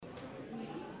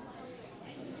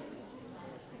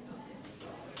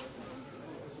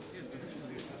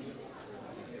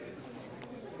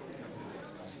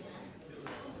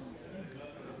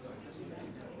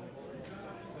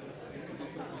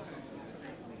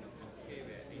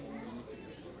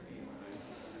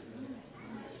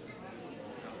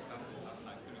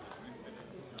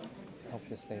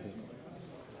this lady.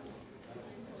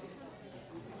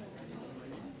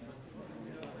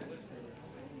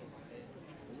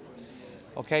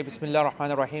 Okay, Bismillah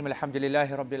ar-Rahman ar-Rahim,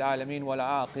 alhamdulillahi rabbil alameen, wa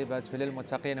la aqibatu lil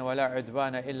muttaqeen, wa la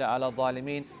udwana illa ala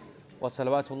dhalimeen, wa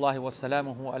salawatullahi wa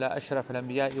salamuhu ala ashraf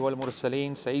al-anbiya'i wal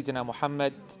mursaleen, Sayyidina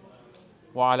Muhammad,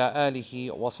 wa ala alihi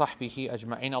wa sahbihi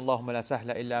ajma'in. Allahumma la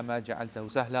sahla illa ma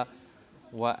ja'altahu sahla,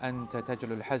 wa anta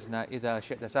tajlu al-hazna idha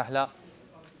shi'ta sahla.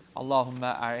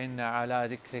 Allahumma a'inna ala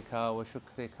dhikrika wa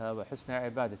shukrika wa husna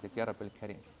ibadatik, ya Rabbil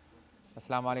Kareem.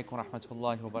 Assalamu alaikum wa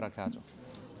rahmatullahi wa barakatuh.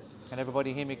 Can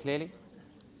everybody hear me clearly?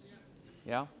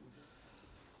 Yeah?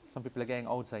 Some people are getting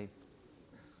old, say.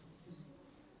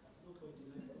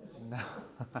 No.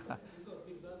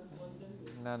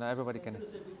 No, everybody can.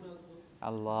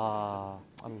 Allah.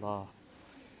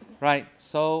 Right,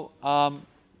 so,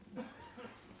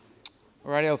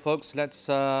 radio folks, let's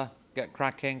get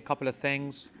cracking. Couple of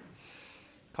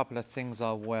things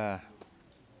are where.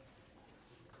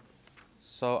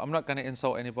 So, I'm not going to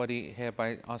insult anybody here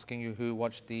by asking you who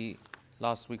watched the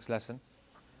last week's lesson,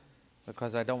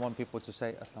 because I don't want people to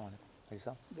say, Assalamu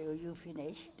alaikum. Will you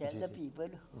finish? Tell the people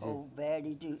how bad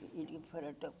it is in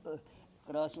front of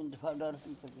crossing in front of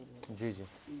people. Gigi.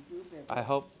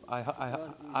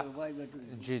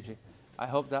 I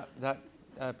hope that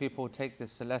people take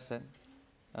this lesson.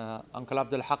 Uncle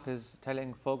Abdul Haq is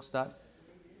telling folks that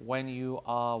when you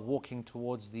are walking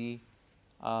towards to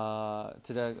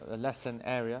the lesson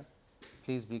area,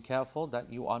 please be careful that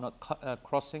you are not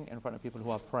crossing in front of people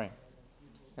who are praying.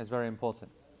 It's very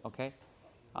important, okay?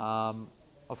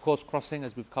 Of course, crossing,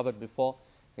 as we've covered before,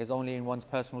 is only in one's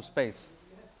personal space.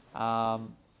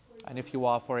 And if you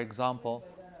are, for example,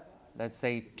 let's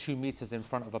say 2 meters in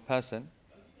front of a person,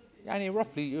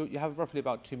 roughly, you have roughly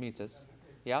about 2 meters,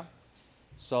 yeah?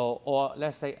 So, or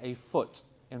let's say a foot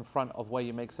in front of where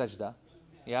you make sajda,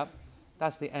 yeah?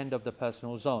 That's the end of the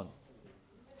personal zone.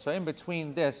 So in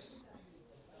between this,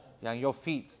 your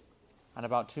feet and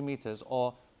about 2 meters,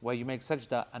 or where you make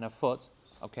sajda and a foot,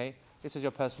 okay, this is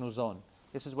your personal zone.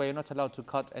 This is where you're not allowed to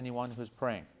cut anyone who's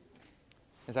praying.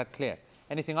 Is that clear?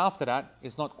 Anything after that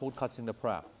is not called cutting the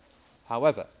prayer.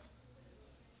 However,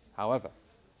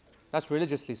 that's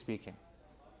religiously speaking.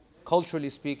 Culturally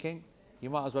speaking,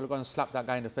 you might as well go and slap that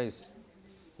guy in the face.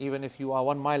 Even if you are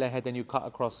 1 mile ahead and you cut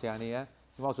across, you might as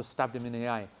well stab him in the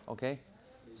eye, okay?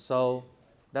 So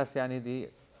that's we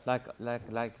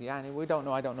don't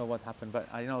know, I don't know what happened, but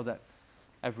I know that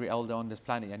every elder on this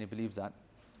planet believes that.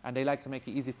 And they like to make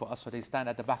it easy for us, so they stand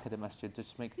at the back of the masjid to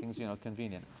just make things,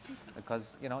 convenient.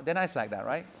 Because, they're nice like that,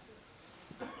 right?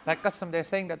 Like custom, they're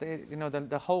saying that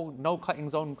the whole no cutting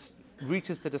zone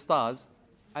reaches to the stars,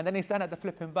 and then they stand at the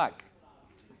flipping back.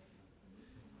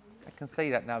 I can say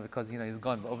that now because, he's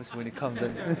gone, but obviously when he comes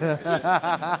in, you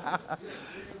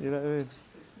know what I mean?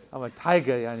 I'm a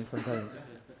tiger, sometimes.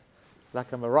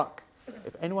 Like I'm a rock.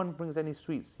 If anyone brings any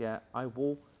sweets, I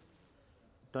will.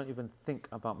 Don't even think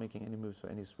about making any moves for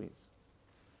any sweets.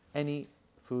 Any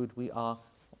food,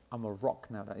 I'm a rock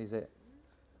now, that is it.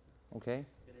 Okay?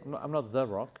 I'm not the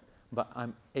rock, but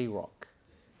I'm a rock.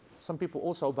 Some people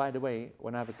also, by the way,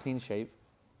 when I have a clean shave,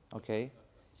 okay,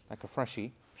 like a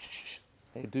freshie,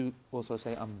 they do also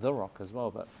say I'm the rock as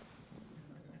well, but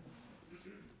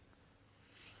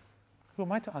who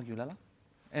am I to argue, Lala?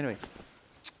 Anyway,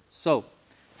 so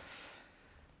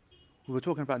we were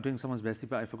talking about doing someone's bestie,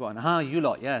 but I've forgotten. You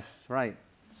lot, yes, right.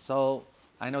 So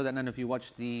I know that none of you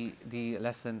watched the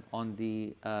lesson on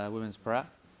the women's prayer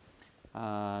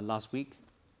last week.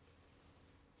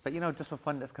 But just for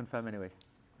fun, let's confirm anyway.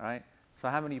 All right? So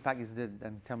how many packages did?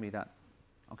 Then tell me that.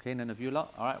 Okay, none of you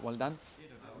lot. All right, well done.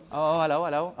 Oh,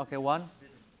 hello. Okay, one.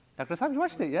 Dr. Sam, you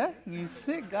watched it, yeah? You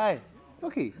sick guy.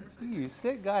 Okay, you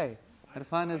sick guy.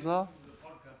 Irfan as well.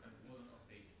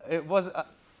 It was.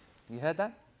 You heard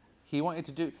that? He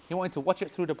wanted to watch it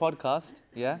through the podcast,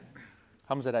 yeah?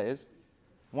 Hamza, that is.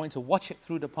 Wanted to watch it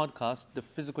through the podcast, the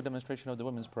physical demonstration of the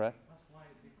women's prayer. That's why,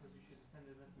 because you should attend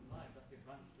the lesson live. That's the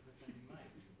advantage of attending live.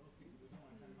 Because we don't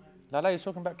attend live. Lala, you're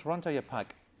talking about Toronto, you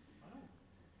pack. I know.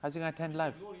 How's he going to attend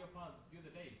live? You your part the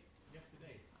other day,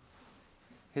 yesterday.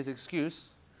 His excuse,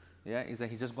 is that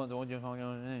he just got the audio.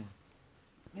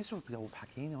 This will be all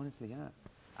packing, honestly, yeah.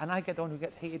 And I get the one who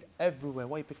gets hated everywhere.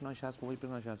 Why are you picking on Shaz for?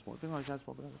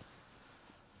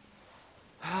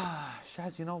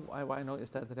 Shaz, what I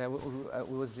noticed the other day?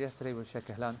 We was yesterday with Sheikh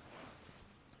Ihlan.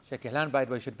 Sheikh Ihlan, by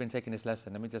the way, should have been taking this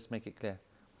lesson. Let me just make it clear.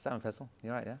 What's that, Faisal?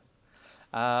 You're right,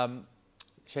 yeah?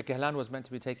 Sheikh Ihlan was meant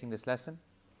to be taking this lesson,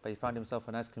 but he found himself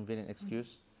a nice convenient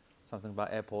excuse. Something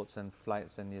about airports and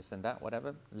flights and this and that,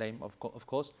 whatever. Lame, of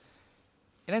course.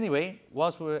 In any way,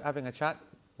 whilst we were having a chat,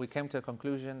 we came to a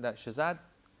conclusion that Shazad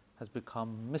has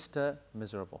become Mr.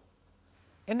 Miserable.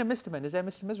 In the Mr. Men, is there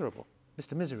Mr. Miserable?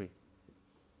 Mr. Misery?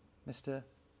 Mr.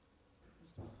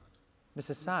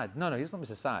 Sad? No, he's not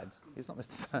Mr. Sad. He's not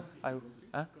Mr. Sad.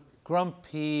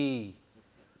 Grumpy.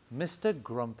 Mr.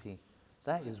 Grumpy.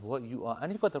 That is what you are.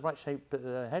 And you've got the right shaped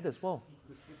head as well.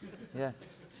 Yeah.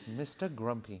 Mr.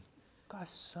 Grumpy.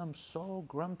 Gosh, I'm so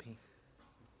grumpy.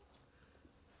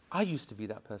 I used to be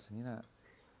that person, you know.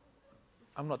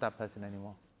 I'm not that person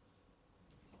anymore.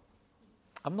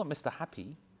 I'm not Mr.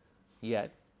 Happy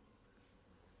yet.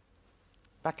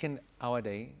 Back in our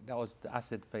day, that was the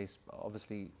acid face.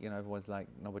 Obviously, you know, everyone's like,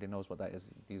 nobody knows what that is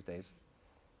these days.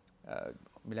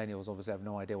 Millennials obviously have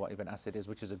no idea what even acid is,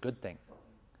 which is a good thing.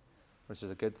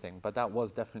 But that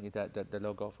was definitely the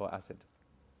logo for acid.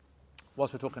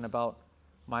 Whilst we're talking about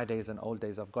my days and old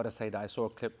days, I've got to say that I saw a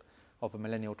clip of a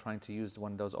millennial trying to use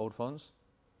one of those old phones.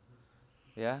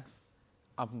 Yeah?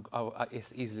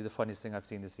 It's easily the funniest thing I've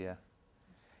seen this year.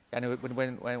 And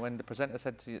when the presenter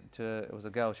said to it was a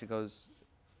girl, she goes,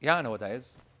 "Yeah, I know what that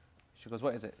is." She goes,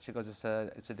 "What is it?" She goes,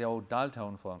 "It's the old dial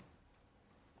tone phone."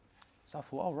 So I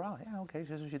thought, "Oh, right, yeah, okay,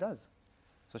 here's what she does."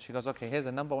 So she goes, "Okay, here's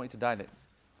a number, I want you to dial it."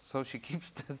 So she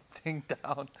keeps the thing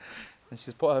down, and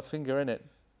she's put her finger in it,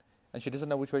 and she doesn't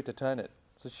know which way to turn it.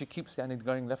 So she keeps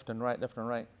going left and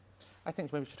right. I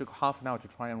think maybe she took half an hour to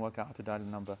try and work out how to dial the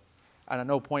number. And at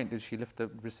no point did she lift the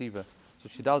receiver. So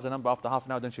she dials the number after half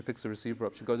an hour, then she picks the receiver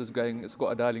up. She goes, it's got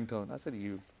a dialing tone. I said,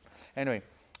 you. Anyway,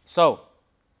 so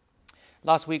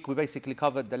last week we basically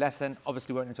covered the lesson.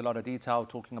 Obviously we went into a lot of detail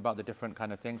talking about the different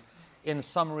kind of things. In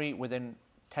summary, within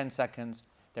 10 seconds,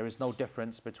 there is no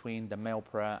difference between the male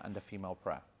prayer and the female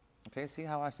prayer. Okay, see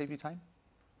how I save you time?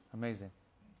 Amazing.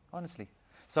 Honestly.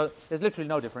 So there's literally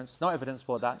no difference, no evidence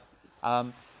for that.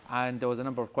 And there was a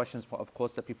number of questions, of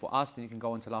course, that people asked, and you can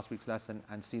go into last week's lesson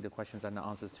and see the questions and the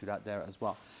answers to that there as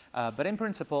well. But in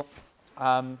principle,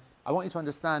 I want you to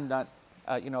understand that,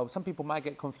 some people might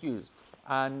get confused,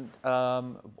 and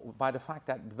by the fact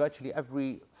that virtually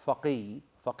every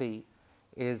faqih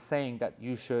is saying that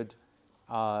you should,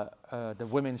 the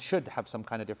women should have some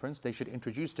kind of difference. They should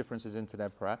introduce differences into their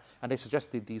prayer, and they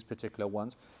suggested these particular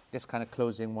ones. This kind of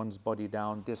closing one's body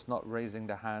down, this not raising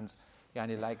the hands,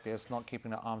 like this, not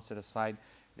keeping the arms to the side,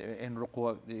 in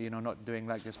ruku', not doing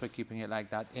like this, but keeping it like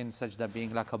that, in sajda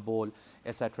being like a ball,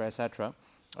 etc., etc.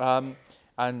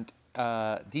 And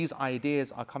these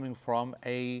ideas are coming from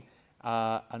an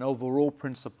overall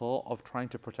principle of trying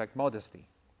to protect modesty,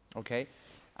 okay?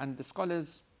 And the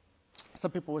scholars,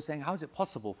 some people were saying, how is it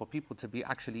possible for people to be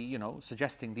actually,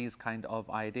 suggesting these kind of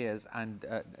ideas and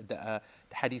the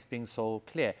hadith being so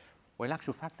clear? Well, in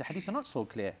actual fact, the hadith are not so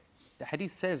clear. The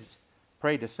hadith says,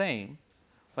 pray the same,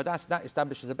 but that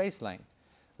establishes a baseline.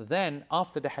 Then,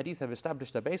 after the hadith have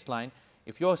established a baseline,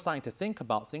 if you're starting to think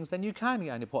about things, then you can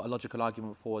put a logical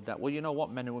argument forward that, well, you know what,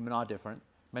 men and women are different.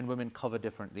 Men and women cover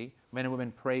differently. Men and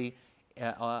women pray,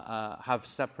 have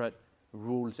separate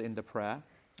rules in the prayer,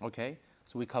 okay?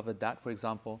 So we covered that, for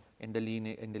example, in the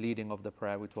leading of the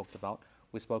prayer we talked about.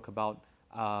 We spoke about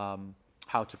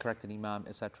how to correct an imam,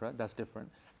 etc. That's different.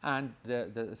 And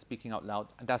the speaking out loud,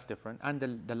 that's different. And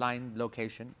the line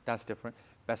location, that's different.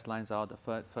 Best lines are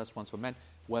the first ones for men,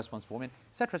 worst ones for women,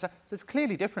 etc. So there's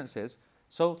clearly differences.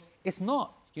 So it's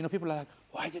not, people are like,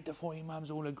 why did the four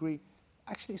imams all agree?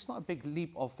 Actually, it's not a big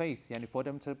leap of faith for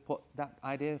them to put that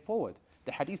idea forward.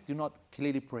 The hadith do not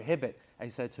clearly prohibit a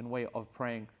certain way of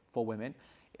praying for women.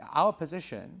 Our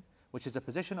position, which is the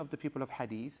position of the people of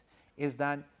hadith, is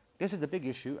that this is the big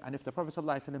issue, and if the Prophet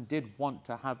ﷺ did want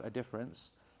to have a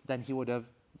difference, then he would have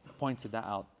pointed that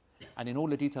out. And in all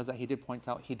the details that he did point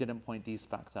out, he didn't point these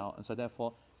facts out, and so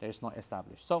therefore, there is not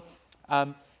established. So,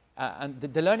 and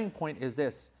the learning point is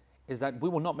this, is that we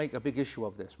will not make a big issue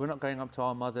of this. We're not going up to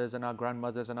our mothers and our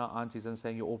grandmothers and our aunties and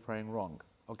saying, you're all praying wrong,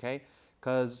 okay?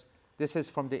 Because this is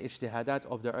from the ijtihadat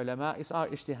of the ulama. It's our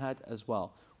ijtihad as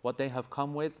well. What they have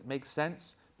come with makes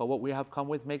sense, but what we have come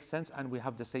with makes sense, and we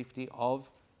have the safety of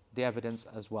the evidence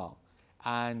as well.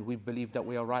 And we believe that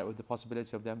we are right with the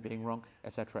possibility of them being wrong,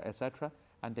 etc., etc.,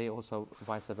 and they also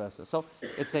vice versa. So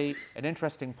it's an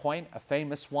interesting point, a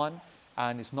famous one,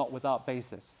 and it's not without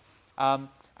basis. And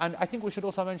I think we should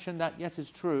also mention that, yes,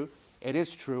 it's true, it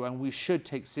is true, and we should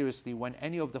take seriously when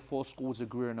any of the four schools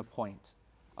agree on a point,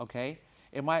 okay?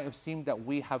 It might have seemed that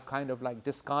we have kind of like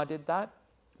discarded that,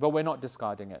 but we're not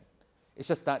discarding it. It's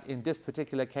just that in this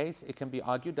particular case, it can be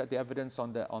argued that the evidence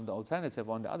on the alternative,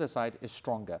 on the other side, is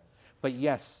stronger. But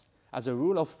yes, as a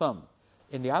rule of thumb,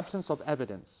 in the absence of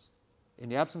evidence,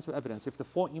 if the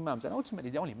four imams, and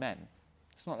ultimately they're only men,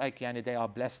 it's not like they are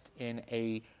blessed in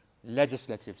a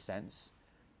legislative sense,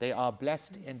 They are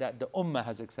blessed in that the Ummah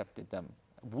has accepted them.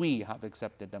 We have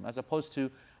accepted them, as opposed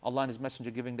to Allah and His Messenger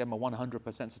giving them a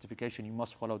 100% certification, you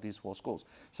must follow these 4 schools.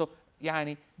 So,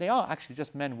 they are actually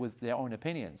just men with their own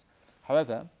opinions.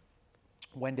 However,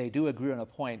 when they do agree on a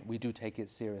point, we do take it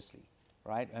seriously,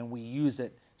 right? And we use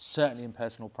it certainly in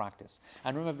personal practice.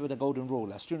 And remember the golden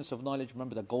rule. As students of knowledge,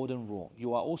 remember the golden rule.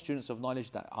 You are all students of knowledge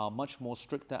that are much more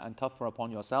stricter and tougher upon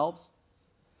yourselves,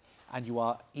 and you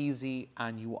are easy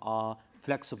and you are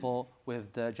flexible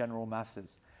with the general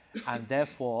masses. And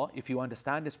therefore, if you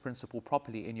understand this principle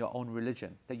properly in your own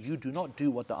religion, that you do not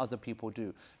do what the other people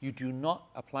do, you do not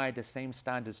apply the same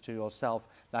standards to yourself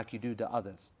like you do to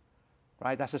others,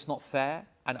 right? That's just not fair,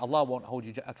 and Allah won't hold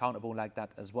you accountable like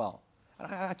that as well. And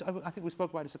I think we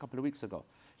spoke about this a couple of weeks ago.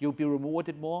 You'll be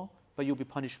rewarded more, but you'll be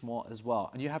punished more as well.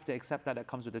 And you have to accept that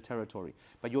comes with the territory.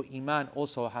 But your iman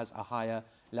also has a higher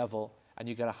level, and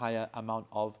you get a higher amount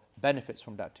of benefits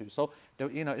from that too. So,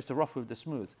 it's the rough with the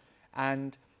smooth.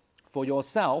 And for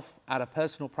yourself, at a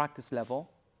personal practice level,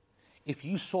 if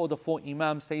you saw the 4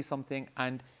 imams say something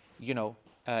and, in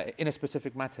a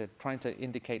specific matter, trying to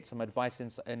indicate some advice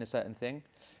in a certain thing,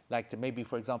 like to maybe,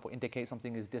 for example, indicate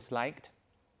something is disliked,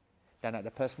 then at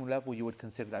the personal level, you would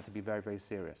consider that to be very, very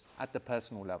serious, at the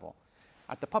personal level.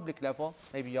 At the public level,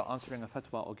 maybe you're answering a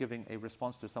fatwa or giving a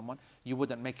response to someone, you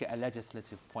wouldn't make it a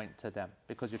legislative point to them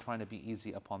because you're trying to be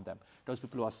easy upon them. Those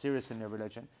people who are serious in their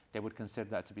religion, they would consider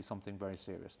that to be something very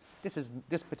serious.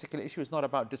 This particular issue is not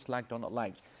about disliked or not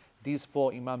liked. These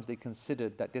 4 imams, they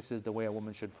considered that this is the way a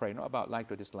woman should pray, not about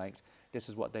liked or disliked. This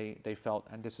is what they felt,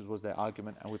 and this was their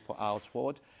argument, and we put ours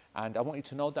forward. And I want you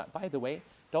to know that, by the way,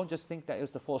 don't just think that it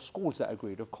was the 4 schools that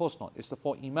agreed. Of course not. It's the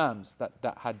 4 imams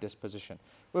that had this position,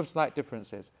 with slight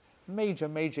differences. Major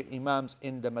imams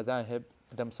in the madhahib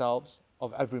themselves,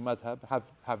 of every madhab,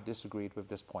 have disagreed with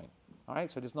this point. All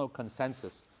right? So there's no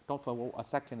consensus. Don't for a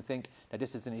second think that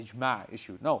this is an ijma'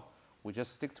 issue. No. We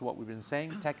just stick to what we've been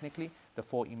saying. Technically, the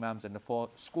 4 imams and the 4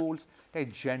 schools, they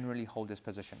generally hold this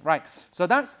position. Right. So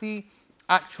that's the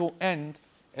actual end.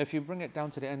 If you bring it down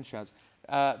to the end, Shaz,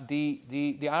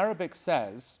 the Arabic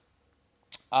says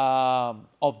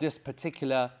of this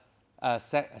particular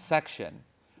section,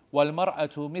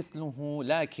 وَالْمَرْأَةُ مِثْلُهُ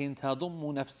لَكِنْ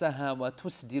تَضُمُّ نَفْسَهَا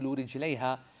وَتُسْدِلُ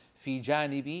رِجْلَيْهَا فِي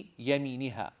جَانِبِ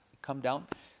يَمِينِهَا. Come down.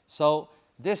 So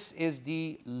this is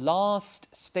the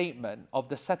last statement of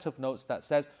the set of notes that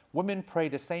says women pray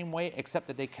the same way, except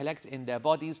that they collect in their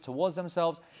bodies towards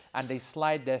themselves and they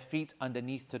slide their feet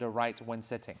underneath to the right when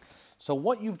sitting. So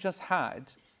what you've just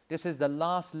had, this is the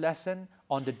last lesson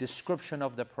on the description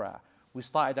of the prayer. We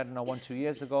started that 1-2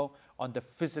 years ago on the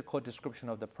physical description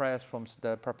of the prayers, from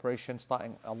the preparation,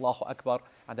 starting Allahu Akbar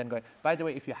and then going. By the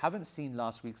way, if you haven't seen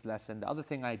last week's lesson, the other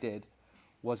thing I did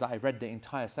was I read the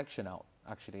entire section out.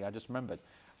 Actually, I just remembered.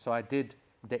 So I did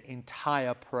the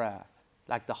entire prayer,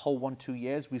 like the whole 1-2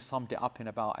 years. We summed it up in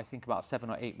about 7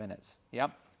 or 8 minutes. Yeah.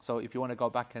 So if you want to go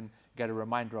back and get a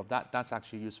reminder of that, that's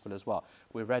actually useful as well.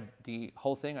 We read the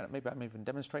whole thing, and maybe I may even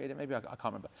demonstrated it. Maybe I can't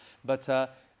remember. But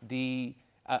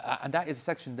and that is a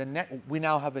section. We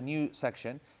now have a new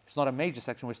section. It's not a major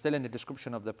section. We're still in the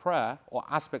description of the prayer or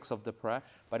aspects of the prayer,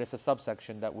 but it's a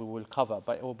subsection that we will cover.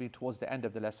 But it will be towards the end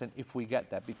of the lesson if we get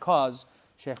there, because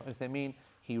Shaykh Uthaymeen,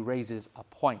 he raises a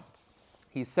point.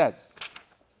 He says,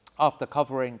 after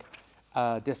covering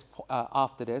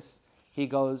after this, he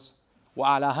goes,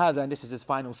 وَعَلَى هَذَا, and this is his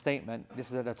final statement. This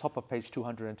is at the top of page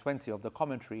 220 of the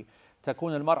commentary.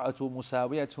 تكون المرأة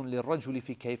مساوية للرجل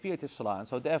في كيفية الصلاة. And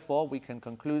so therefore we can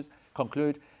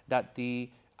conclude that the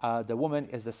woman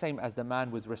is the same as the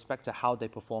man with respect to how they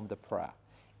perform the prayer.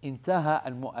 انتهى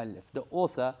المؤلف. The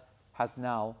author has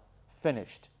now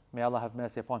finished. May Allah have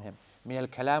mercy upon him. من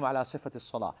الكلام على صفة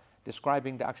الصلاة,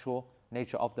 describing the actual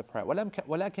nature of the prayer.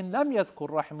 ولكن لم يذكر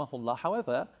رحمه الله.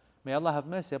 However, may Allah have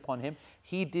mercy upon him,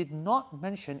 he did not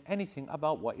mention anything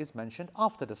about what is mentioned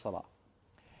after the salah.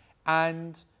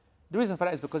 And the reason for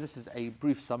that is because this is a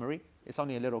brief summary. It's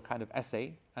only a little kind of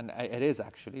essay, and it is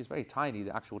actually. It's very tiny,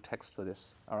 the actual text for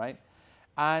this, all right?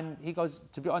 And he goes,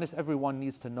 to be honest, everyone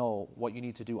needs to know what you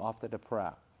need to do after the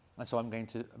prayer. And so I'm going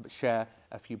to share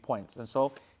a few points. And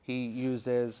so he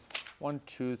uses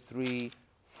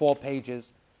 4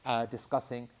 pages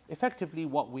discussing effectively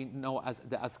what we know as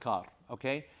the adhkar,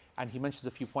 okay? And he mentions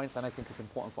a few points, and I think it's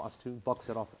important for us to box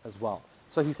it off as well.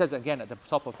 So he says again at the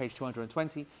top of page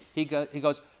 220, he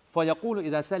goes, فَيَقُولُ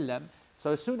إِذَا سَلَّمْ.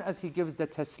 So as soon as he gives the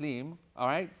taslim, all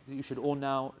right, you should all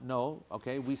now know,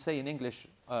 okay, we say in English,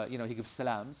 he gives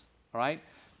salams, all right,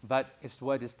 but his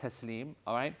word is taslim,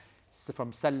 all right, so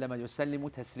from sallama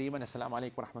yusallimu tasliman, assalamu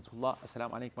alaikum wa rahmatullah,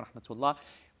 assalamu alaikum wa rahmatullah,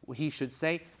 he should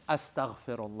say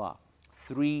astaghfirullah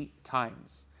 3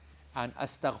 times. And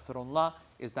astaghfirullah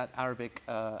is that Arabic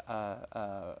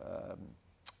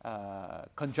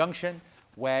conjunction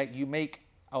where you make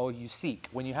or you seek.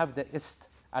 When you have the ist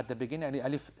at the beginning,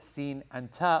 alif, sin, and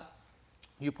ta,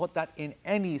 you put that in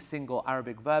any single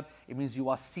Arabic verb, it means you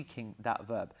are seeking that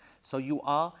verb. So you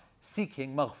are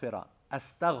seeking maghfirah.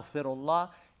 Astaghfirullah,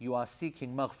 you are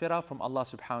seeking maghfirah from Allah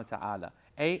subhanahu wa ta'ala.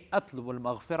 أي أطلب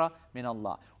المغفرة من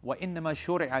الله. وإنما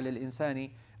شرع للإنسان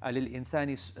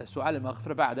سؤال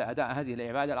المغفرة بعد أداء هذه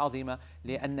العبادة العظيمة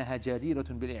لأنها جديرة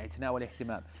بالاعتناء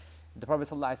والاهتمام. The Prophet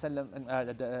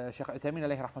ﷺ, Shaykh Uthaymeen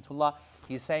alayhi rahmatullah,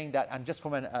 he's saying that, and just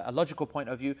from a logical point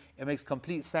of view, it makes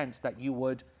complete sense that you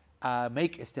would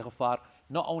make istighfar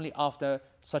not only after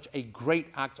such a great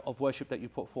act of worship that you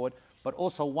put forward, but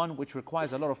also one which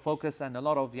requires a lot of focus and a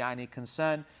lot of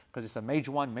concern, because it's a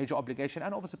major one, major obligation,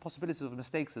 and obviously possibilities of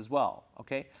mistakes as well.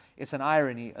 Okay, it's an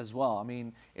irony as well. I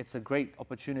mean, it's a great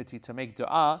opportunity to make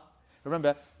dua.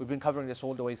 Remember, we've been covering this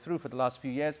all the way through for the last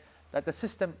few years, that the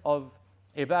system of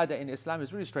ibadah in Islam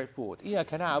is really straightforward. إِيَّاكَ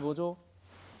نَعْبُدُ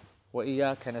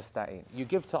وَإِيَّاكَ نَسْتَعِينُ. You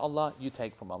give to Allah, you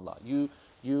take from Allah. You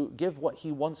give what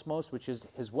He wants most, which is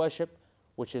His worship,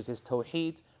 which is His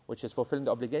tawheed, which is fulfilling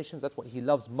the obligations. That's what He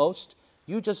loves most.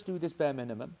 You just do this bare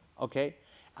minimum, okay?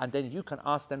 And then you can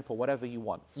ask then for whatever you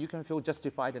want. You can feel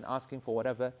justified in asking for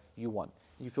whatever you want.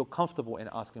 You feel comfortable in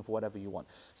asking for whatever you want.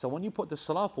 So when you put the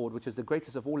salah forward, which is the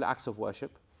greatest of all the acts of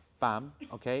worship, bam,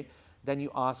 okay, then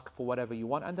you ask for whatever you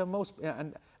want. And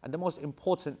the most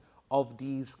important of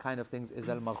these kind of things is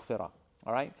al-maghfirah,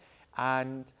 all right?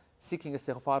 And seeking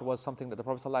istighfar was something that the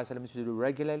Prophet ﷺ used to do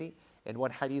regularly. In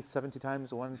one hadith 70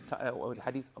 times, one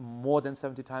hadith more than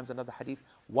 70 times, another hadith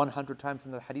 100 times,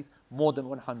 another hadith more than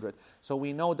 100. So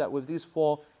we know that with these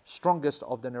four strongest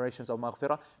of the narrations of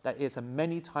maghfirah, that it's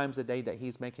many times a day that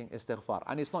he's making istighfar.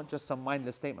 And it's not just some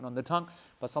mindless statement on the tongue,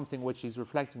 but something which he's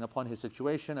reflecting upon his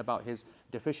situation, about his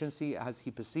deficiency as he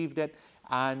perceived it,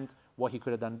 and what he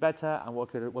could have done better, and what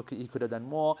he could have done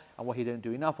more, and what he didn't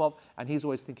do enough of. And he's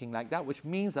always thinking like that, which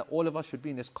means that all of us should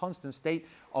be in this constant state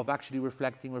of actually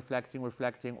reflecting,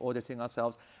 auditing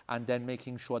ourselves, and then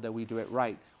making sure that we do it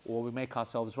right, or we make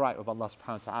ourselves right with Allah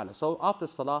subhanahu wa ta'ala. So after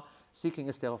salah, seeking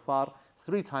istighfar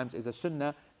 3 times is a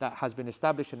sunnah that has been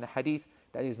established in the hadith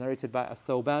that is narrated by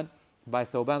Thawban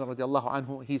radiallahu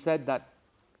anhu. He said that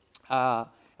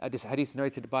this hadith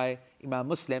narrated by Imam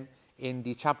Muslim in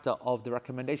the chapter of the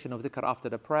recommendation of dhikr after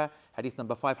the prayer, hadith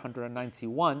number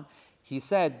 591, he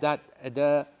said that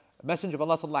the Messenger of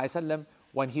Allah sallallahu alaihi wasallam,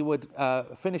 when he would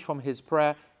finish from his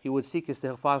prayer, he would seek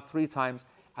istighfar 3 times,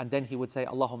 and then he would say,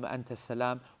 Allahumma anta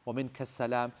salam wa minka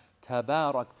salam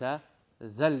tabarakta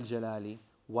dhal jalali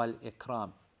wal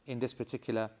ikram, in this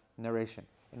particular narration.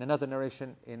 In another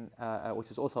narration, which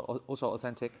is also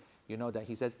authentic, you know that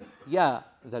he says, Ya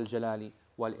dhal jalali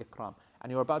wal ikram.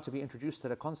 And you're about to be introduced to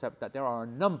the concept that there are a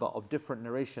number of different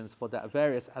narrations for the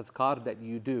various adhkar that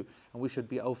you do. And we should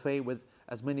be au fait with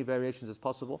as many variations as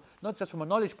possible, not just from a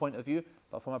knowledge point of view,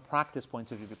 but from a practice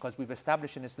point of view, because we've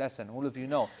established in this lesson, all of you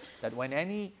know, that when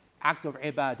any act of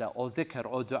ibadah or dhikr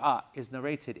or dua is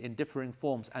narrated in differing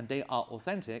forms and they are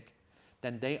authentic,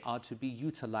 then they are to be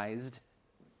utilized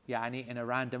in a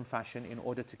random fashion in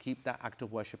order to keep that act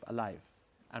of worship alive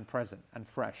and present and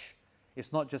fresh.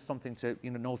 It's not just something to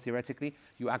know theoretically,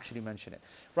 you actually mention it.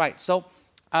 Right, so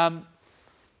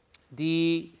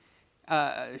the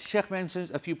Sheikh mentions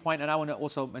a few points, and I want to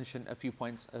also mention a few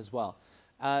points as well.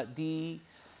 The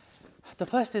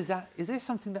first is that, is there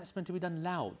something that's meant to be done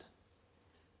loud?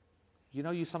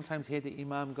 You sometimes hear the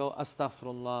Imam go,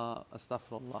 Astaghfirullah,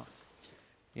 Astaghfirullah.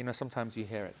 Sometimes you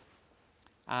hear it.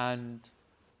 And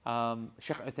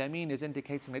Shaykh Uthaymeen is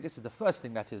indicating that this is the first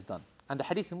thing that is done. And the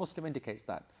hadith in Muslim indicates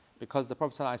that. Because the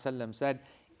Prophet ﷺ said,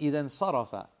 إِذَا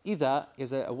انصَرَفَ. إِذَا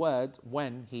is a word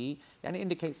when he, and it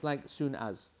indicates like soon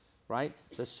as, right?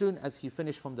 So as soon as he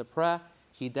finished from the prayer,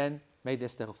 he then made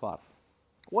istighfar.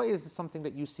 What is something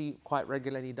that you see quite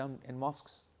regularly done in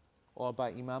mosques, or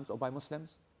by imams, or by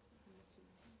Muslims?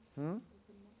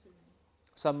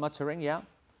 Some muttering, yeah.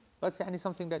 But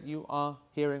something that you are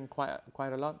hearing quite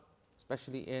a lot,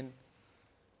 especially in,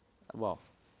 well,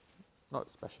 not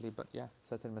especially, but yeah,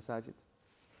 certain masajid.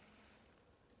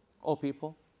 Or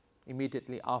people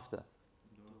immediately after.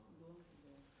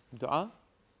 Dua?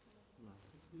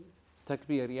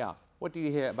 Takbir, yeah. What do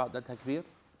you hear about the takbir?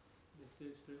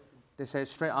 They say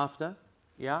straight after,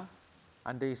 yeah.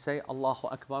 And they say Allahu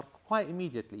Akbar quite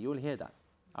immediately. You will hear that,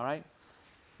 all right?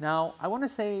 Now, I want to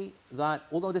say that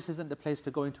although this isn't the place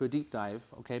to go into a deep dive,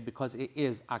 okay, because it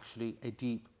is actually a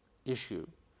deep issue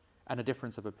and a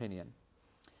difference of opinion.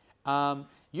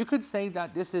 You could say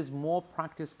that this is more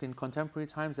practiced in contemporary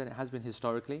times than it has been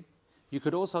historically, You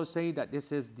could also say that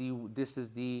this is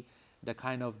the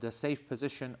kind of the safe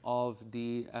position of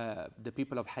the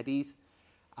people of hadith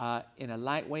in a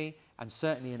light way, and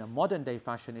certainly in a modern day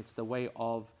fashion, it's the way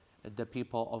of the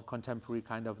people of contemporary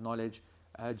kind of knowledge,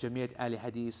 Jamiat Ahli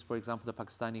Hadith, for example, the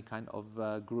Pakistani kind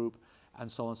of group,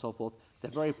 and so on and so forth.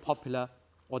 They're very popular,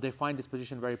 or they find this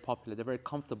position very popular. They're very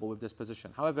comfortable with this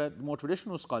position. However, more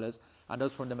traditional scholars and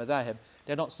those from the madhahib,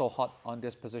 they're not so hot on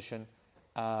this position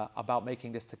about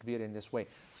making this takbir in this way.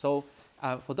 So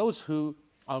for those who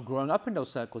are growing up in those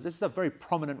circles, this is a very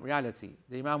prominent reality.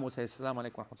 The Imam will say, Assalamu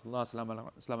alaikum wa rahmatullah,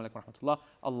 Assalamu alaikum wa rahmatullah,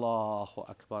 Allahu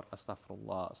Akbar,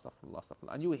 Astaghfirullah, Astaghfirullah,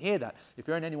 Astaghfirullah. And you hear that. If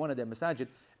you're in any one of their masajid,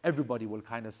 everybody will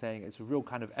kind of saying, it's a real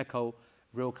kind of echo,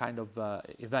 real kind of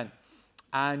event.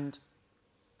 And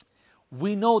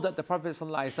we know that the Prophet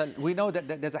ﷺ, we know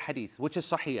that there's a hadith, which is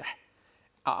sahih.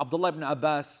 Abdullah ibn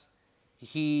Abbas,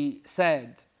 he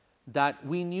said that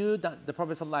we knew that the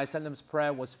Prophet ﷺ's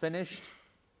prayer was finished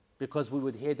because we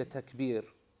would hear the takbir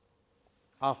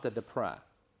after the prayer.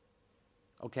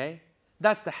 Okay?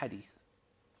 That's the hadith.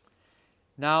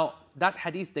 Now, that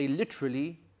hadith, they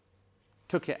literally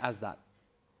took it as that.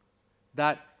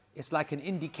 That it's like an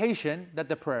indication that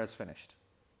the prayer is finished.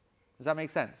 Does that make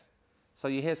sense? So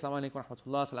you hear Assalamu alaikum wa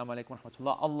rahmatullah, Assalamu alaikum wa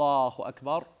rahmatullah, Allahu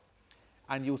Akbar,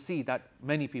 and you'll see that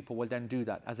many people will then do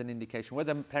that as an indication,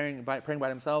 whether praying by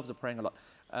themselves or praying a lot,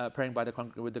 praying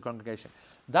with the congregation.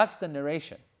 That's the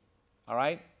narration. All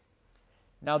right?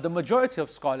 Now, the majority of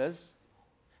scholars,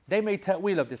 they made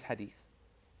ta'wil of this hadith.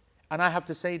 And I have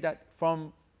to say that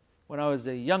from when I was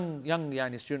a young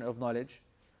student of knowledge,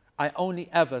 I only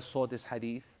ever saw this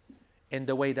hadith in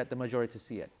the way that the majority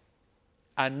see it.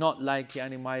 And not like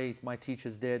my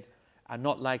teachers did, and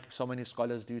not like so many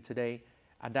scholars do today,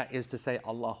 and that is to say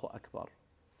Allahu Akbar.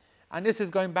 And this is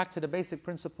going back to the basic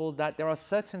principle that there are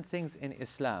certain things in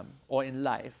Islam, or in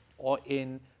life, or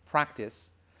in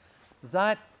practice,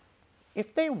 that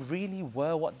if they really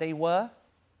were what they were,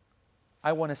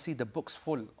 I want to see the books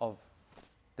full of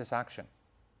this action.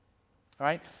 All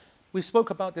right? We spoke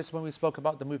about this when we spoke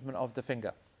about the movement of the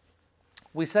finger.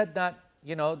 We said that,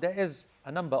 there is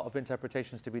a number of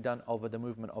interpretations to be done over the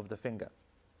movement of the finger.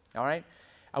 All right?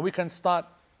 And we can start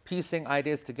piecing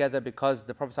ideas together because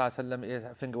the Prophet ﷺ, his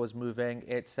finger was moving.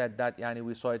 It said that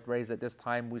we saw it raised at this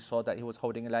time. We saw that he was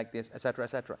holding it like this, etc.,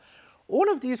 etc. All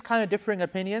of these kind of differing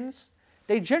opinions,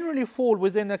 they generally fall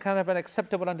within a kind of an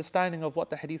acceptable understanding of what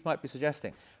the hadith might be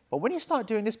suggesting. But when you start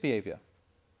doing this behavior,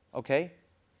 okay,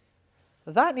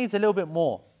 that needs a little bit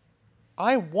more.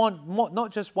 I want more,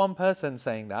 not just one person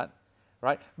saying that,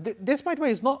 right? This, by the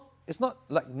way, is not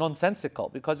like nonsensical,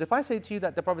 because if I say to you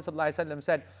that the Prophet ﷺ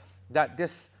said that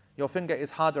your finger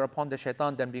is harder upon the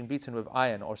shaitan than being beaten with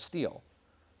iron or steel,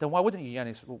 then why wouldn't you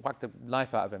whack the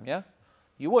life out of him, yeah?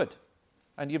 You would.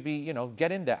 And you'd be,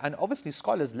 get in there. And obviously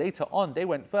scholars later on, they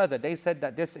went further. They said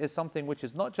that this is something which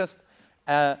is not just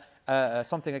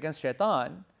something against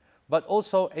shaitan, but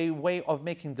also a way of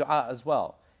making dua as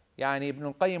well. Ibn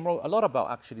al-Qayyim wrote a lot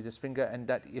about actually this finger, and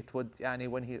that it would,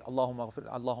 when he, Allahumma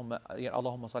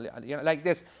salli, like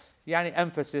this,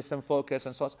 emphasis and focus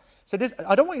and so on. So this,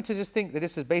 I don't want you to just think that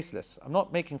this is baseless. I'm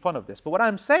not making fun of this. But what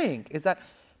I'm saying is that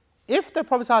if the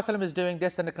Prophet ﷺ is doing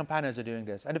this, then the companions are doing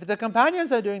this. And if the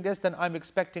companions are doing this, then I'm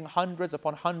expecting hundreds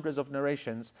upon hundreds of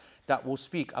narrations that will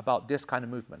speak about this kind of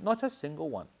movement. Not a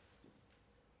single one.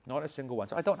 Not a single one.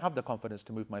 So I don't have the confidence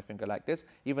to move my finger like this,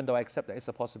 even though I accept that it's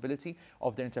a possibility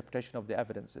of the interpretation of the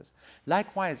evidences.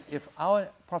 Likewise, if our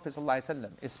Prophet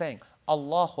ﷺ is saying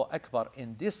Allahu Akbar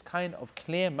in this kind of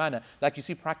clear manner, like you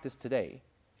see practiced today,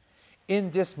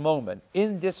 in this moment,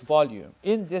 in this volume,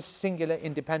 in this singular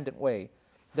independent way,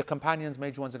 the companions,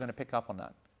 major ones, are going to pick up on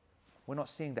that. We're not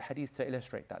seeing the hadith to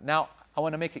illustrate that. Now, I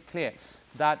want to make it clear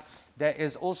that there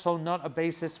is also not a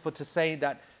basis to say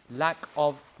that lack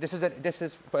of, this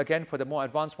is again for the more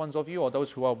advanced ones of you, or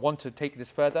those who want to take this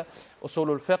further.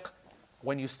 Usulul fiqh,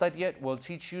 when you study it, will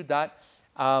teach you that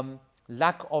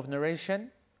lack of narration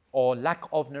or lack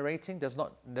of narrating does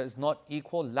not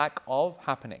equal lack of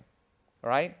happening.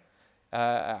 Right?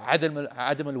 عدم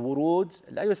الورود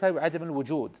لا يساوي عدم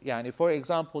الوجود. يعني for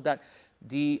example, that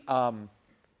the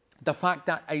fact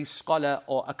that a scholar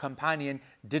or a companion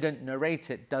didn't narrate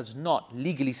it does not,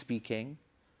 legally speaking,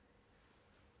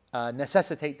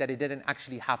 necessitate that it didn't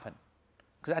actually happen.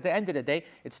 Because at the end of the day,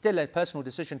 it's still a personal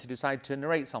decision to decide to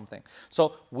narrate something.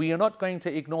 So we are not going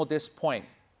to ignore this point.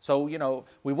 So,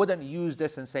 we wouldn't use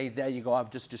this and say, there you go,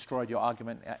 I've just destroyed your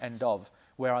argument, end of.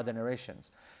 Where are the narrations?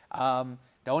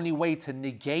 The only way to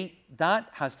negate that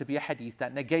has to be a hadith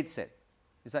that negates it.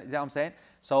 Is that what I'm saying?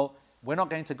 So we're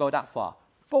not going to go that far.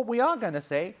 But we are going to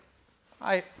say,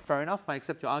 fair enough, I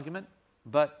accept your argument.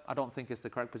 But I don't think it's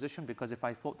the correct position, because if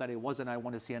I thought that it wasn't, I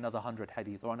want to see another 100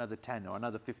 hadith or another 10 or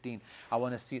another 15. I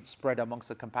want to see it spread amongst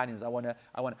the companions. I want to,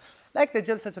 like the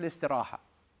Jalsatul Istiraha.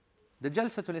 The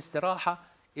Jalsatul Istiraha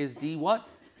is the what?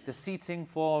 The seating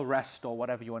for rest, or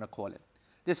whatever you want to call it.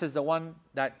 This is the one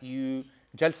that you,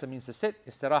 Jalsa means to sit,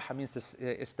 Istiraha means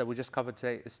to, we just covered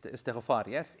today, istighfar,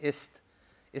 yes?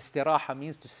 Istiraha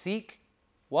means to seek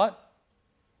what?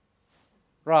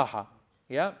 Raha,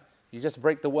 yeah? You just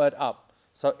break the word up.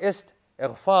 So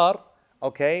istighfar,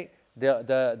 okay,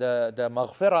 the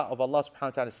maghfirah of Allah subhanahu wa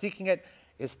ta'ala, seeking it,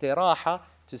 istiraha,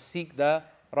 to seek the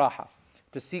raha,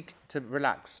 to seek to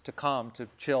relax, to calm, to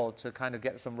chill, to kind of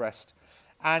get some rest.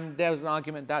 And there was an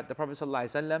argument that the Prophet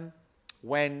ﷺ,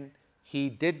 when he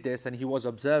did this and he was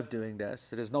observed doing this,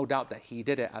 so there's no doubt that he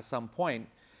did it at some point,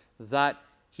 that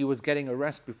he was getting a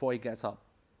rest before he gets up.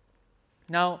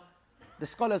 Now, the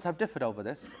scholars have differed over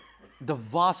this. The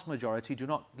vast majority do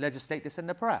not legislate this in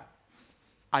the prayer.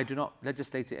 I do not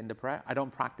legislate it in the prayer. I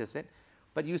don't practice it.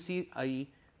 But you see a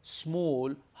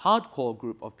small, hardcore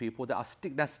group of people that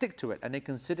stick to it, and they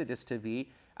consider this to be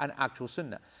an actual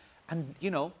sunnah. And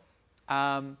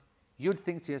you'd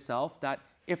think to yourself that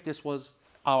if this was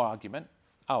our argument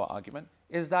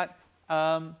is that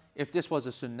if this was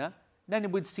a sunnah, then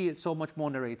we'd see it so much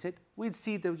more narrated. We'd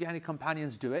see the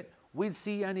companions do it. We'd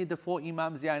see the 4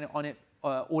 imams on it,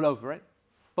 all over it.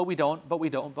 But we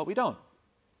don't.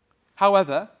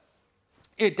 However,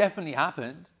 it definitely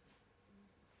happened.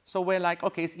 So we're like,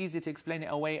 okay, it's easy to explain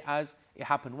it away as it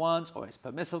happened once, or it's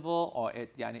permissible, or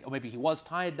or maybe he was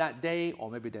tired that day, or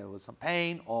maybe there was some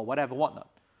pain, or whatever, whatnot.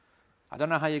 I don't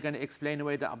know how you're going to explain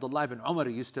away that Abdullah ibn Umar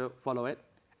used to follow it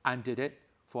and did it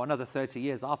for another 30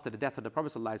 years after the death of the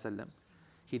Prophet ﷺ.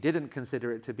 He didn't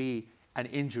consider it to be an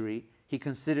injury. He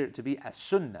considered it to be a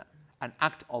sunnah, an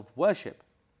act of worship.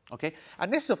 Okay?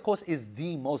 And this, of course, is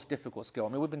the most difficult skill. I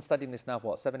mean, we've been studying this now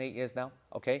for 7, 8 years now.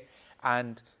 Okay?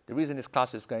 And the reason this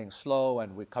class is going slow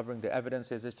and we're covering the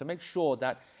evidences is to make sure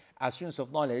that as students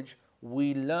of knowledge,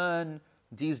 we learn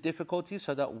these difficulties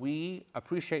so that we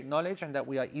appreciate knowledge and that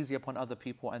we are easy upon other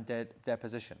people and their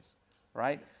positions.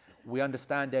 Right? We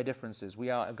understand their differences.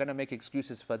 We are going to make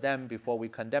excuses for them before we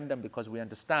condemn them, because we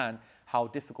understand how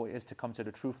difficult it is to come to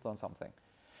the truth on something.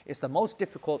 It's the most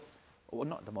difficult, or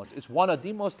not the most, it's one of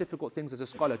the most difficult things as a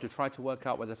scholar to try to work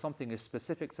out whether something is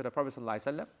specific to the Prophet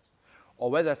ﷺ,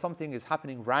 or whether something is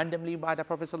happening randomly by the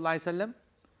Prophet ﷺ,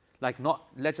 like not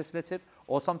legislative,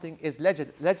 or something is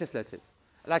legislative.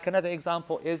 Like another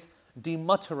example is the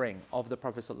muttering of the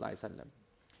Prophet ﷺ.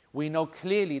 We know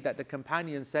clearly that the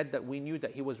companions said that we knew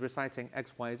that he was reciting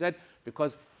X, Y, Z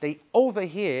because they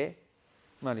overhear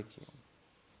Maliki.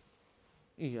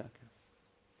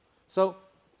 So,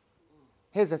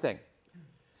 here's the thing.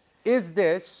 Is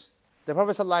this the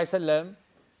Prophet ﷺ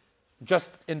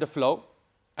just in the flow?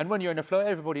 And when you're in the flow,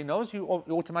 everybody knows you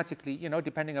automatically,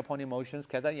 depending upon emotions,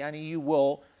 you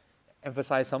will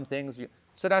emphasize some things.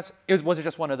 So was it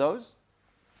just one of those?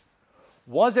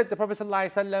 Was it the Prophet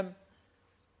ﷺ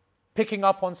picking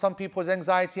up on some people's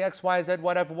anxiety, X, Y, Z,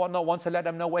 whatever, whatnot, wants to let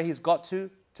them know where he's got to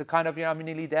kind of, I'm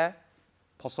nearly there?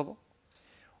 Possible.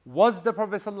 Was the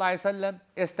Prophet ﷺ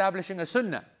establishing a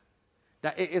sunnah?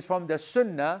 That it is from the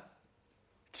sunnah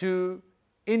to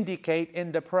indicate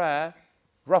in the prayer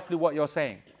roughly what you're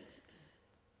saying.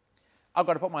 I've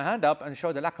got to put my hand up and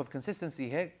show the lack of consistency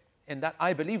here in that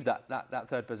I believe that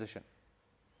third position.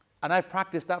 And I've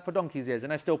practiced that for donkey's years,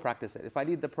 and I still practice it. If I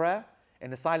lead the prayer,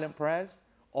 in the silent prayers,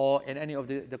 or in any of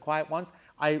the quiet ones,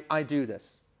 I do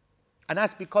this. And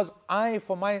that's because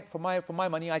for my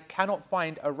money, I cannot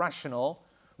find a rational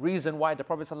reason why the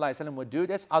Prophet ﷺ would do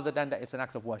this other than that it's an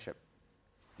act of worship.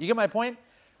 You get my point?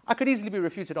 I could easily be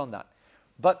refuted on that.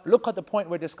 But look at the point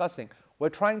we're discussing. We're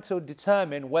trying to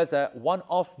determine whether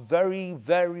one-off, very,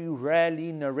 very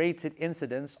rarely narrated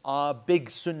incidents are big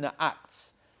sunnah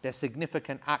acts. They're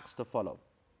significant acts to follow.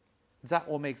 Does that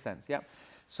all make sense? Yeah?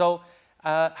 So,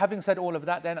 having said all of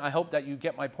that, then I hope that you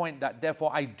get my point that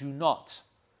therefore I do not,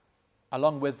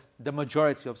 along with the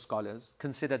majority of scholars,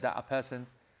 consider that a person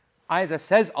either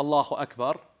says Allahu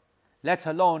Akbar, let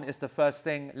alone is the first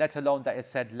thing, let alone that it's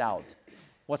said loud.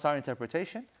 What's our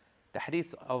interpretation? The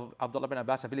hadith of Abdullah bin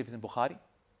Abbas, I believe, is in Bukhari.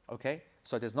 Okay?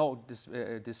 So there's no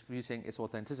disputing its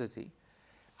authenticity.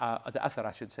 The athar,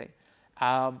 I should say.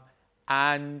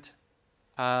 And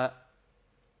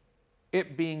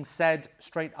it being said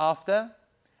straight after,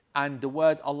 and the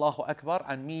word Allahu Akbar,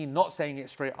 and me not saying it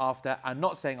straight after, and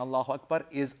not saying Allahu Akbar,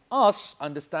 is us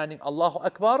understanding Allahu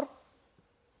Akbar.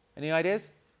 Any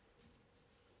ideas?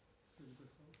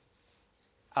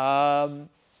 So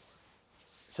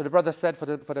the brother said, for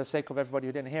the sake of everybody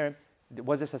who didn't hear him,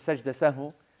 was this a sajda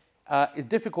sahw? It's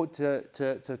difficult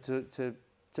to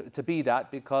be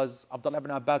that, because Abdullah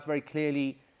ibn Abbas very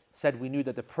clearly said we knew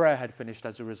that the prayer had finished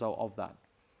as a result of that.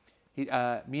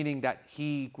 Meaning that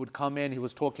he would come in, he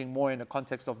was talking more in the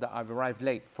context of that I've arrived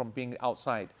late from being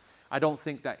outside. I don't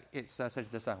think that it's sajda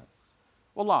sahw.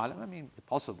 Wallah alam, I mean,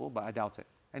 possible, but I doubt it.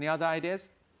 Any other ideas?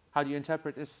 How do you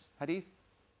interpret this hadith?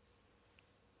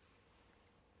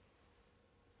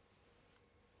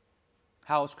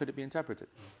 How else could it be interpreted?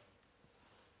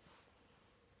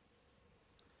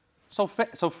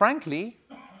 So frankly,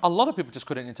 a lot of people just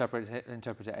couldn't interpret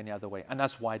it any other way, and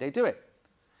that's why they do it.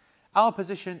 Our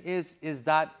position is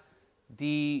that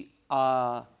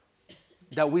that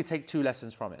we take two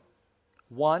lessons from it.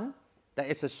 One, that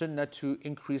it's a sunnah to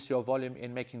increase your volume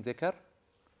in making dhikr.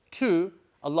 Two,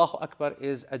 Allahu Akbar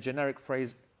is a generic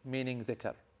phrase meaning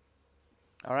dhikr.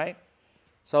 All right?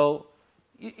 So,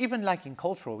 even like in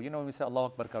cultural, when we say Allahu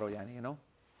Akbar karo,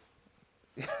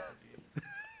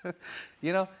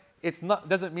 it's not,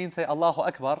 doesn't mean say Allahu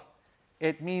Akbar.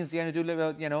 It means, do a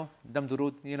little, dam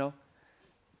durud,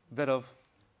 bit of,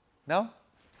 no?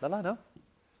 Lala, no?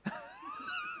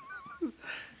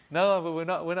 No, but we're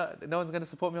not, no one's going to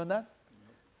support me on that?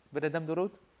 Bit of dam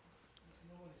durud?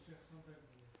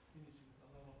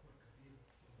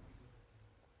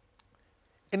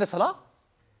 In the salah?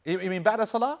 You mean بعد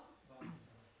الصلاة؟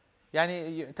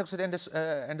 يعني تقصد عند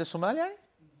الصومال يعني؟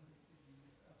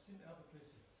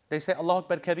 They say Allah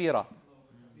Akbar Kabira.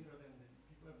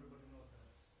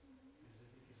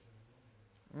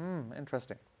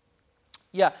 Interesting.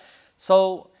 Yeah.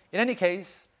 So in any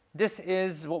case, this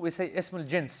is what we say ismul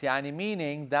jins, yani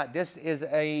meaning that this is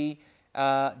the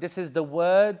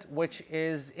word which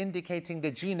is indicating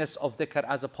the genus of dhikr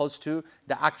as opposed to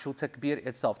the actual takbir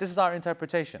itself. This is our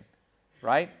interpretation,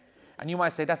 right? And you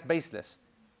might say that's baseless.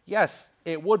 Yes,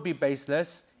 it would be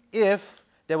baseless if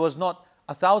there was not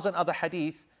 1,000 other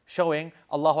hadith showing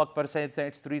Allahu Akbar said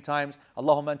 3 times,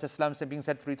 Allahumma anta salam being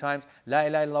said 3 times, La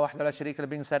ilaha illallah wahdahu la sharika lahu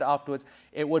being said afterwards.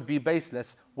 It would be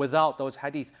baseless without those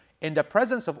hadith. In the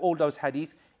presence of all those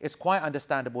hadith, it's quite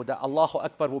understandable that Allahu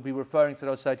Akbar will be referring to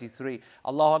those 33.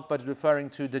 Allahu Akbar is referring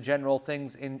to the general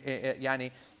things in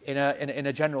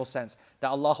a general sense.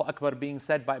 That Allahu Akbar being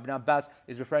said by Ibn Abbas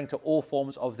is referring to all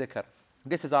forms of dhikr.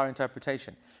 This is our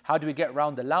interpretation. How do we get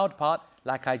around the loud part?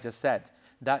 Like I just said,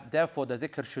 that therefore the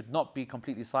dhikr should not be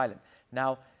completely silent.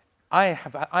 Now,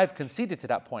 I've conceded to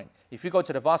that point. If you go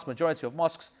to the vast majority of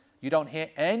mosques, you don't hear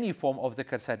any form of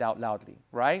dhikr said out loudly,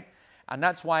 right? And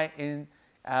that's why in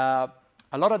a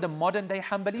lot of the modern day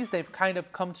Hanbalis, they've kind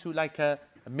of come to like a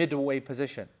midway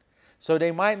position. So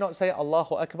they might not say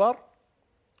Allahu Akbar,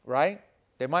 right?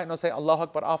 They might not say Allahu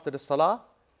Akbar after the salah,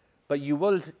 but you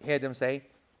will hear them say,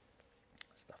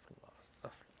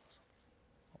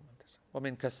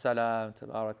 ومنك السلام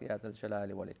تبارك يا ذا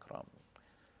الجلال والإكرام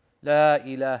لا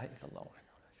إله إلا الله.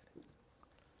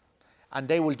 And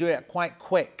they will do it quite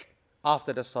quick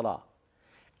after the salah.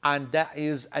 And that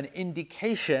is an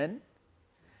indication.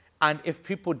 And if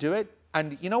people do it,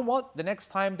 and you know what? The next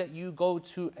time that you go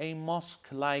to a mosque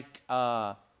like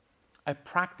a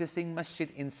practicing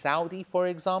masjid in Saudi, for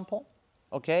example,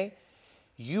 okay,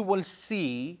 you will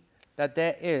see that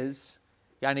there is,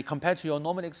 compared to your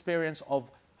normal experience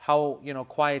of how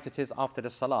quiet it is after the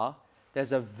salah,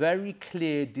 there's a very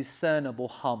clear, discernible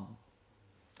hum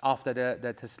after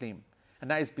the taslim. And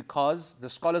that is because the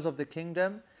scholars of the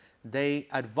kingdom, they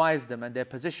advise them, and their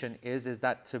position is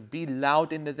that to be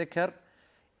loud in the dhikr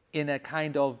in a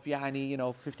kind of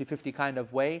 50-50 kind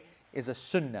of way is a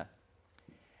sunnah.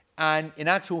 And in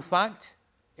actual fact,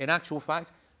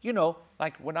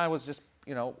 like when I was just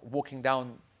walking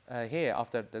down here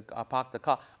after I parked the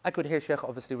car, I could hear Shaykh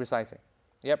obviously reciting.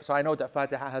 Yep, so I know that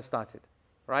Fatiha has started,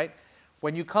 right?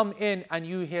 When you come in and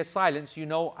you hear silence, you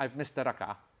know I've missed the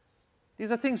rak'ah. These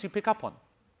are things you pick up on,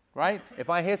 right? If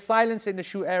I hear silence in the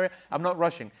shoe area, I'm not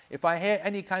rushing. If I hear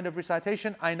any kind of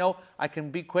recitation, I know I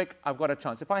can be quick, I've got a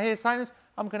chance. If I hear silence,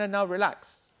 I'm going to now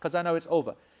relax because I know it's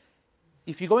over.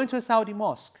 If you go into a Saudi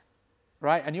mosque,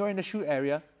 right, and you're in the shoe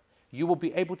area, you will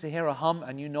be able to hear a hum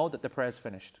and you know that the prayer is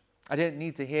finished. I didn't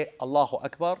need to hear Allahu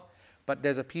Akbar, but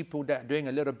there's a people that are doing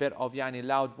a little bit of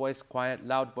loud voice, quiet,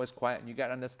 and you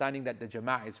get understanding that the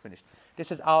jama'ah is finished.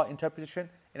 This is our interpretation.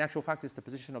 In actual fact, it's the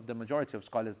position of the majority of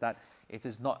scholars that it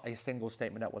is not a single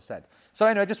statement that was said. So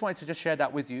anyway, I just wanted to just share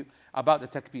that with you about the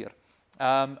takbir.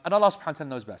 And Allah subhanahu wa ta'ala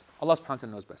knows best. Allah subhanahu wa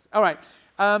ta'ala knows best. All right.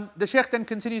 The Shaykh then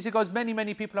continues, he goes,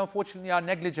 many people unfortunately are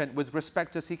negligent with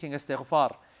respect to seeking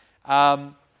istighfar.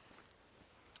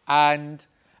 And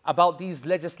about these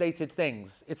legislated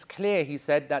things. It's clear, he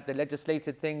said, that the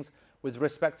legislated things with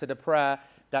respect to the prayer,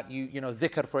 that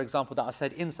dhikr, for example, that are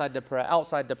said inside the prayer,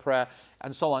 outside the prayer,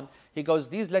 and so on. He goes,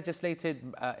 these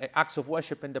legislated acts of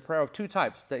worship in the prayer of two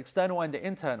types, the external and the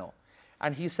internal.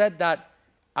 And he said that,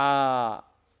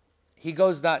 he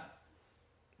goes that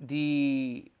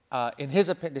in his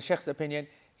opinion, the Sheikh's opinion,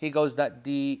 he goes that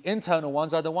the internal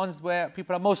ones are the ones where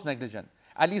people are most negligent.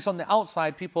 At least on the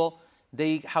outside, people,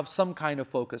 they have some kind of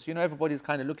focus. Everybody's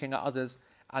kind of looking at others,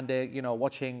 and they're,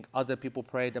 watching other people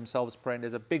pray, themselves pray, and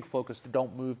there's a big focus to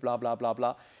don't move, blah, blah, blah,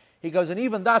 blah. He goes, and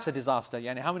even that's a disaster.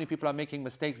 How many people are making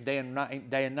mistakes day and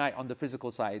night on the physical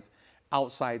side,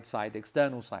 outside side,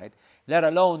 external side, let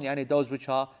alone those which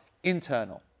are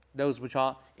internal.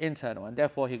 And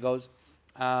therefore he goes,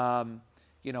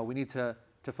 we need to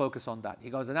focus on that. He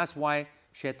goes, and that's why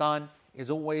shaitan is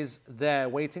always there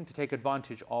waiting to take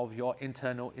advantage of your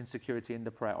internal insecurity in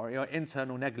the prayer or your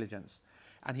internal negligence.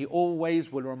 And he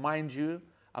always will remind you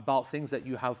about things that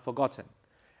you have forgotten.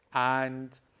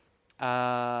 And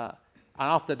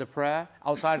after the prayer,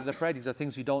 outside of the prayer, these are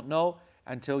things you don't know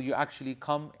until you actually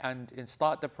come and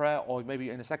start the prayer, or maybe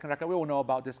in the second rakah. We all know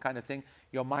about this kind of thing.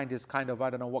 Your mind is kind of, I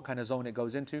don't know what kind of zone it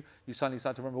goes into. You suddenly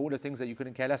start to remember all the things that you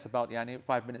couldn't care less about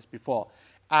 5 minutes before.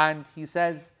 And he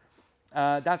says,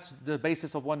 that's the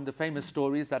basis of one of the famous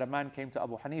stories, that a man came to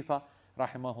Abu Hanifa,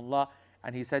 rahimahullah,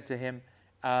 and he said to him,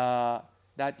 that,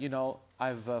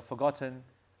 I've forgotten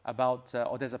about,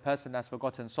 or there's a person that's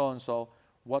forgotten so-and-so,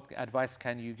 what advice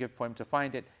can you give for him to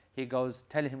find it? He goes,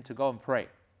 tell him to go and pray.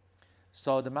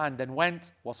 So the man then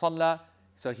went, wasalla,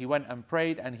 so he went and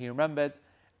prayed, and he remembered,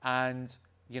 and,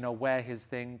 where his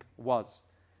thing was.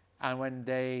 And when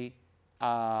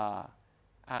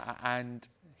and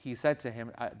he said to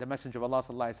him, the Messenger of Allah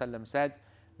sallallahu alaihi wasallam said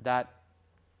that,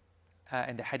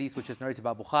 in the hadith which is narrated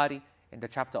by Bukhari, in the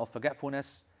chapter of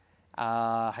forgetfulness,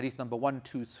 hadith number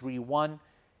 1231,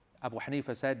 Abu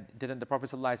Hanifa said, didn't the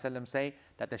Prophet ﷺ say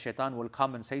that the shaitan will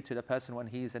come and say to the person when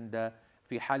he's in the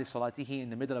fi hali salatihi, in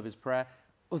the middle of his prayer,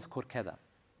 udhkur kada,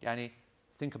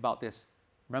 think about this,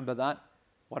 remember that,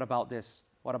 what about this,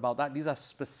 what about that? These are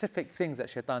specific things that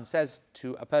shaitan says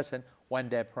to a person when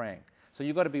they're praying. So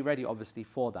you've got to be ready, obviously,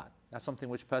 for that. That's something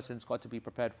which person's got to be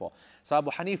prepared for. So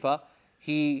Abu Hanifa,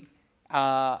 his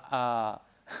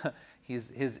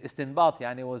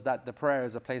istinbat was that the prayer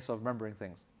is a place of remembering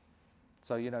things.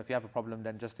 So, if you have a problem,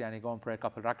 then just go and pray a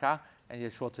couple rak'ah, and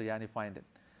you're sure to find it.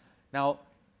 Now,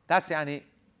 that's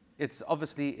it's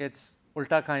obviously, it's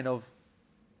ulta kind of,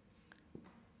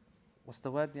 what's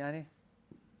the word,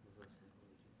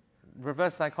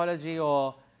 reverse psychology,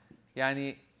 or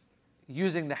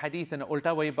using the hadith in an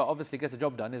ulta way, but obviously gets the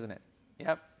job done, isn't it?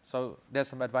 Yep. So there's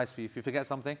some advice for you. If you forget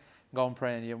something, go and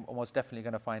pray, and you're almost definitely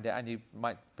going to find it, and you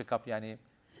might pick up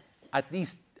at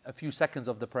least a few seconds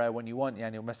of the prayer when you want,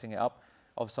 you're messing it up,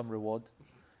 of some reward.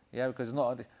 Yeah, because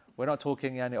we're not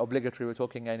talking obligatory, we're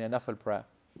talking nafil prayer.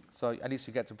 So at least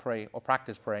you get to pray, or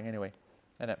practice praying anyway.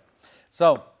 Innit?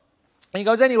 So he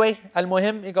goes, anyway,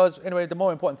 al-muhim, he goes, anyway, the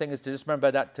more important thing is to just remember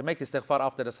that to make istighfar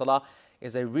after the salah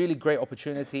is a really great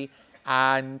opportunity,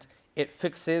 and it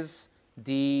fixes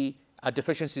the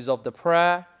deficiencies of the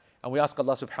prayer. And we ask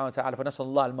Allah subhanahu wa ta'ala, فَنَسَلَ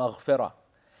اللَّهَ الْمَغْفِرَةِ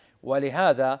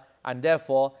وَلِهَذَا, and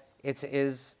therefore it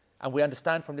is, and we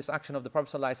understand from this action of the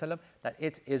Prophet ﷺ that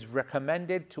it is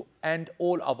recommended to end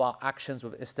all of our actions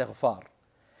with istighfar,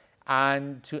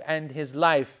 and to end his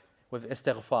life with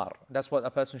istighfar. That's what a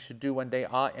person should do when they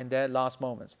are in their last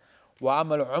moments.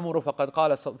 وَعَمَلُ عُمُرُ فَقَدْ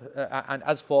قَالَ, and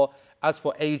as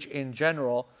for age in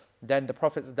general, then the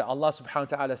Prophet, that Allah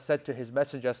subhanahu wa ta'ala said to his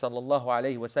messenger sallallahu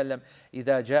alayhi wa sallam,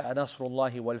 إِذَا جَاءَ نَصْرُ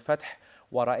اللَّهِ وَالْفَتْحِ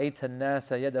وَرَأَيْتَ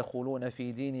النَّاسَ يَدْخُلُونَ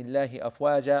فِي دِينِ اللَّهِ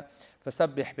أَفْوَاجًا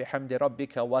فَسَبِّحْ بِحَمْدِ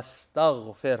رَبِّكَ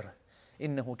وَاسْتَغْفِرْ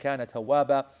إِنَّهُ كَانَ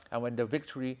تَوَّابًا. And when the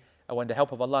victory, when the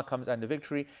help of Allah comes and the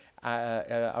victory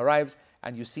arrives,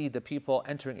 and you see the people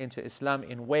entering into Islam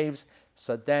in waves,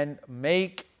 so then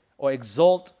make or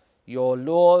exalt your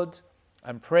Lord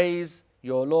and praise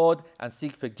your Lord and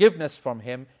seek forgiveness from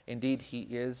Him. Indeed, He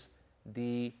is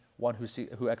the one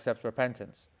who accepts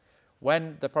repentance.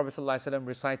 When the Prophet ﷺ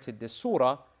recited this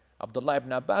surah, Abdullah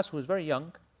ibn Abbas, who was very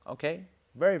young,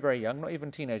 very, very young, not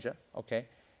even teenager,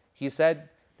 he said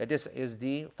that this is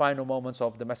the final moments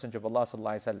of the Messenger of Allah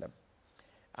ﷺ.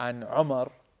 And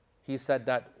Umar, he said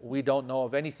that we don't know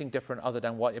of anything different other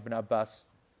than what Ibn Abbas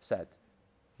said.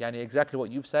 Exactly what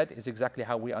you've said is exactly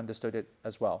how we understood it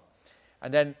as well.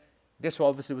 And then this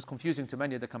obviously was confusing to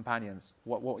many of the companions,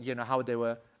 how they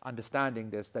were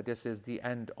understanding this, that this is the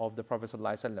end of the Prophet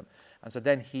ﷺ. And so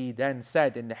then he then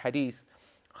said in the hadith,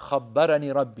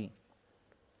 خَبَّرَنِي رَبِّي,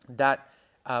 that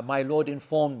my Lord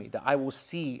informed me that I will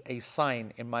see a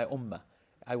sign in my ummah.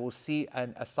 I will see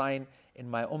a sign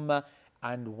in my ummah,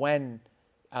 and when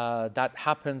that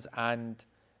happens, and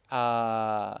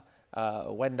when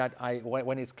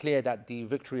it's clear that the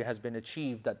victory has been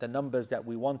achieved, that the numbers that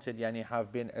we wanted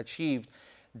have been achieved,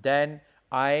 then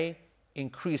I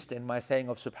increased in my saying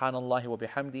of Subhanallah wa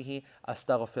bihamdihi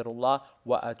astaghfirullah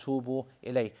wa atubu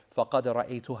ilayh faqad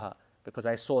ra'aytuha, because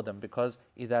I saw them, because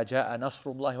إذا جاء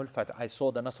نصر الله والفتح, I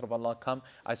saw the Nasr of Allah come,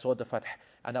 I saw the Fath,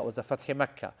 and that was the Fath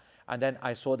Makkah, and then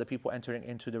I saw the people entering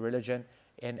into the religion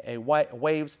in a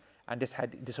waves. And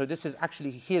this is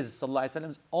actually his Sallallahu Alaihi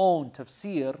Wasallam's own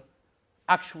tafsir,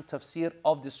 actual tafsir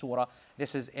of the surah.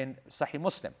 This is in Sahih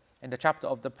Muslim, in the chapter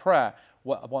of the prayer,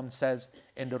 what one says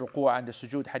in the ruku' and the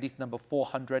sujood, hadith number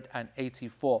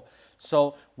 484.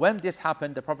 So when this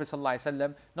happened, the Prophet Sallallahu Alaihi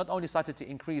Wasallam not only started to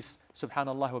increase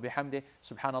Subhanallah wa bihamdih,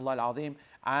 Subhanallah al-Azim,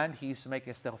 and he used to make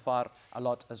istighfar a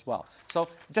lot as well. So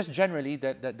just generally,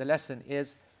 the lesson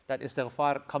is that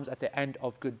istighfar comes at the end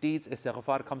of good deeds.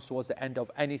 Istighfar comes towards the end of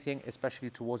anything,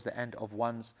 especially towards the end of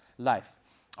one's life.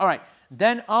 All right.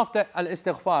 Then after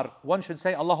al-istighfar, one should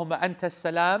say, Allahumma anta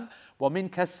as-salam wa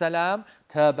minka as-salam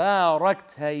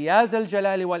tabarakta ya dhal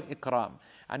jalali wal ikram.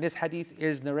 And this hadith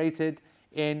is narrated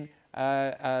in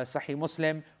Sahih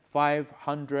Muslim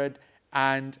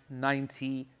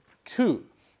 592.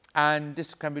 And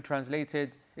this can be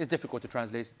translated, it's difficult to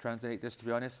translate this, to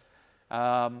be honest.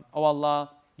 Oh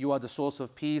Allah, you are the source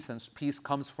of peace, and peace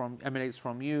emanates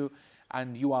from you,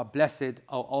 and you are blessed,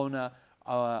 O owner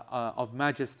of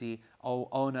majesty, O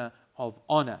owner of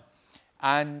honor.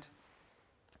 And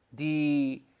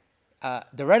the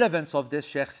relevance of this,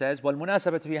 Shaykh says,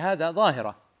 وَالْمُنَاسَبَةُ فِي هَذَا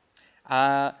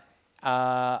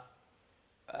ظَاهِرَةٌ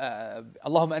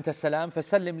اللهم أنت السلام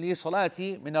فسلم لي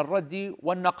صلاتي من الرد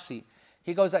والنقص.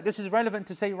 He goes that this is relevant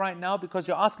to say right now because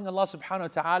you're asking Allah subhanahu wa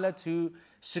ta'ala to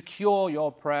secure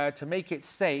your prayer, to make it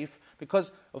safe,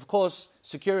 because of course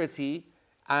security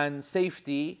and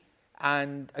safety,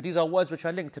 and these are words which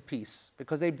are linked to peace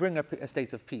because they bring a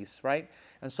state of peace, right?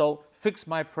 And so fix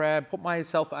my prayer, put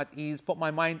myself at ease, put my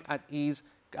mind at ease,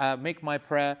 make my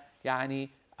prayer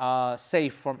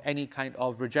safe from any kind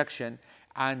of rejection,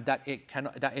 and that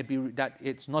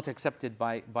it's not accepted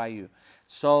by you.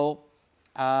 So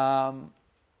Shaykh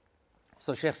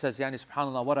says,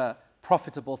 subhanAllah, what a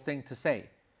profitable thing to say.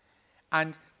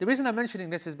 And the reason I'm mentioning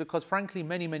this is because frankly,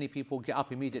 many people get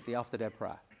up immediately after their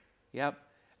prayer. Yep.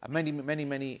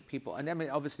 Many people. And then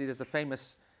obviously there's a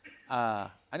famous, and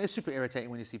it's super irritating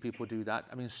when you see people do that.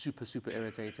 I mean, super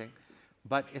irritating.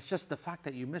 But it's just the fact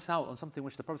that you miss out on something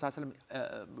which the Prophet ﷺ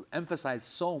emphasized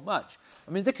so much.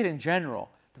 I mean, dhikr in general.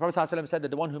 The Prophet ﷺ said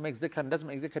that the one who makes dhikr and doesn't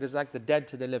make dhikr is like the dead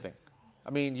to the living. I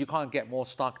mean, you can't get more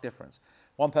stark difference.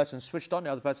 One person's switched on,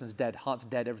 the other person's dead. Heart's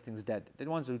dead, everything's dead. They're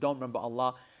the ones who don't remember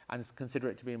Allah and consider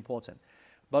it to be important.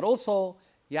 But also,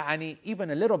 even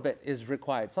a little bit is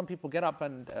required. Some people get up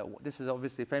and, this is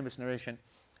obviously a famous narration,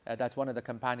 that's one of the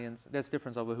companions. There's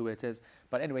difference over who it is.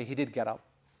 But anyway, he did get up.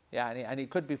 And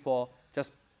it could be for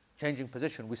just changing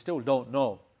position. We still don't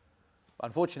know.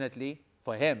 Unfortunately,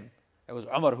 for him, it was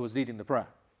Umar who was leading the prayer.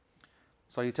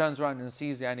 So he turns around and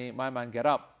sees my man get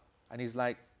up. And he's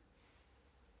like,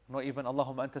 not even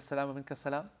Allahumma anta salam wa minka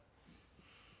salam.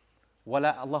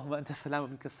 Wala Allahumma anta salam wa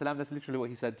minka salam. That's literally what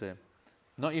he said to him.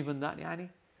 Not even that,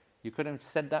 You couldn't have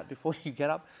said that before you get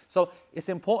up. So it's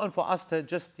important for us to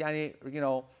just,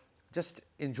 just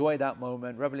enjoy that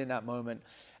moment, revel in that moment.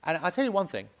 And I'll tell you one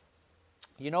thing.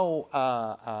 The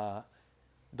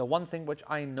one thing which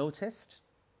I noticed,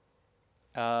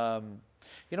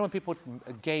 when people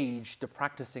gauge the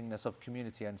practicingness of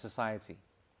community and society,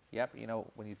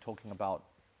 when you're talking about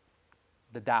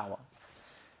the da'wah.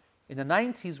 In the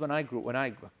 90s when I grew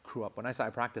up, when I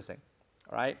started practicing,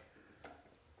 all right,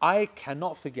 I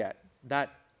cannot forget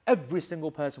that every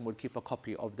single person would keep a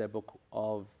copy of their book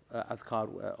of adhkar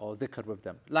or dhikr with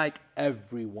them, like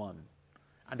everyone.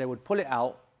 And they would pull it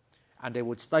out, and they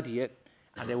would study it,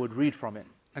 and they would read from it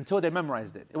until they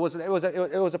memorized it. It was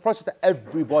a process that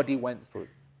everybody went through.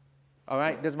 All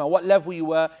right, doesn't matter what level you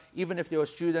were, even if they were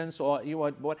students or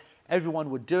everyone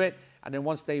would do it. And then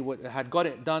once they had got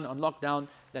it done on lockdown,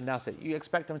 then that's it. You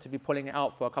expect them to be pulling it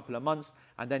out for a couple of months,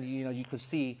 and then you could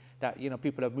see that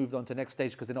people have moved on to the next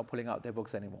stage because they're not pulling out their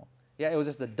books anymore. It was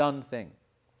just a done thing,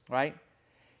 right?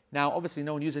 Now, obviously,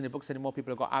 no one using their books anymore.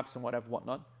 People have got apps and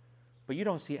whatnot, but you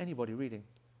don't see anybody reading.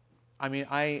 I mean,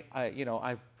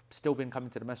 I've still been coming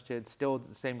to the masjid, still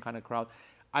the same kind of crowd.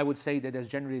 I would say that there's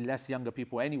generally less younger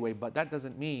people anyway, but that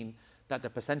doesn't mean that the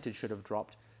percentage should have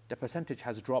dropped. The percentage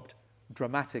has dropped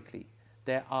dramatically.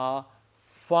 There are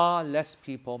far less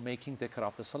people making dhikr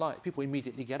after salah. People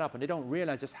immediately get up and they don't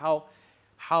realize just how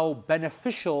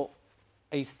beneficial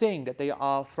a thing that they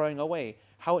are throwing away,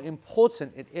 how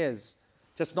important it is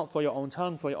just not for your own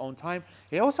tongue, for your own time.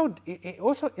 It also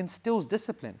instills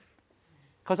discipline.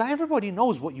 Because everybody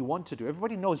knows what you want to do.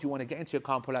 Everybody knows you want to get into your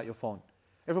car and pull out your phone.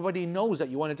 Everybody knows that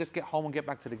you want to just get home and get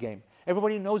back to the game.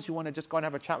 Everybody knows you want to just go and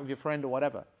have a chat with your friend or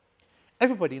whatever.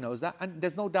 Everybody knows that, and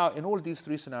there's no doubt in all of these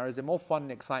three scenarios, they're more fun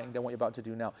and exciting than what you're about to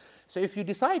do now. So if you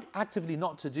decide actively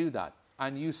not to do that,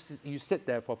 and you sit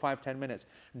there for 5-10 minutes,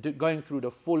 going through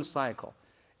the full cycle,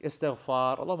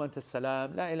 istighfar, Allahumma anta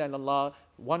salam, la ilaha illallah,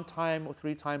 1 time or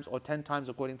 3 times or 10 times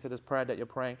according to this prayer that you're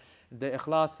praying, the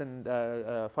ikhlas and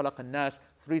falaq and nas,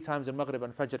 3 times in maghrib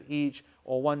and fajr each,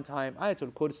 or 1 time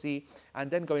ayatul kursi, and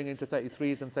then going into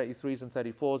 33s and 33s and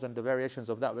 34s and the variations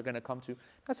of that we're going to come to.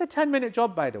 That's a 10-minute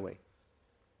job, by the way.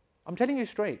 I'm telling you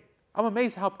straight. I'm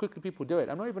amazed how quickly people do it.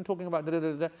 I'm not even talking about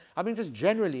I mean, just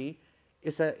generally,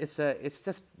 it's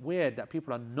just weird that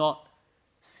people are not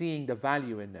seeing the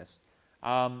value in this.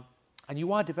 And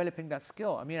you are developing that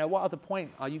skill. I mean, at what other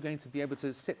point are you going to be able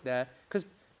to sit there? Because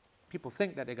people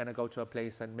think that they're going to go to a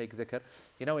place and make dhikr,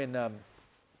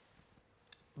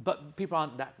 but people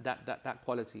aren't that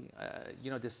quality.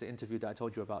 This interview that I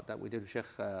told you about that we did with Sheikh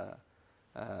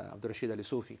Abdul Rashid Ali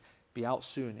Sufi, be out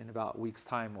soon in about a week's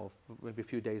time or maybe a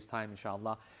few days' time,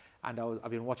 inshallah. And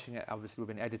I've been watching it. Obviously, we've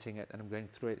been editing it, and I'm going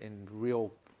through it in real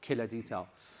killer detail.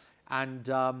 And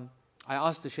I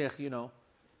asked the Sheikh,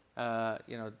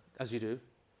 as you do,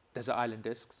 desert island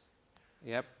discs.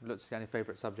 Yep, Lutz, any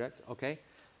favorite subject? Okay.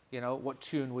 What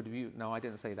tune would you? No, I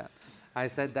didn't say that. I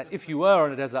said that if you were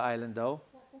on a desert island, though.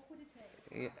 What would it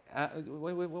take? What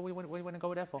do you want to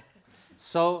go there for?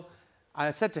 So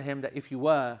I said to him that if you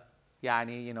were,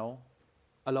 alone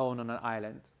on an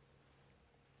island,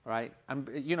 right? And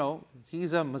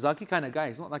he's a Mazaki kind of guy.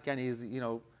 He's not like he's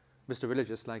Mr.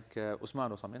 Religious like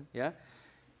Usman or something. Yeah,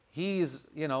 he's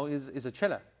is a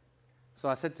chiller. So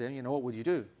I said to him, what would you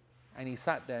do? And he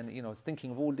sat there and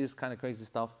thinking of all this kind of crazy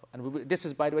stuff. And this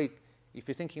is, by the way, if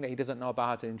you're thinking that he doesn't know about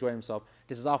how to enjoy himself,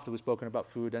 this is after we've spoken about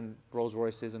food and Rolls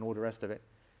Royces and all the rest of it.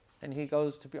 And he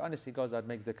goes, to be honest, I'd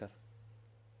make dhikr.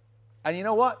 And you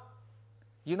know what?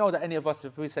 You know that any of us,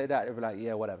 if we say that, it'll be like,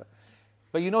 yeah, whatever.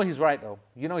 But he's right though.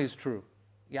 He's true.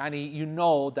 You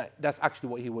know that that's actually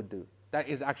what he would do. That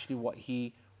is actually what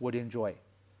he would enjoy.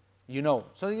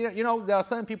 So there are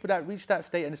certain people that reach that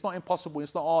state, and it's not impossible.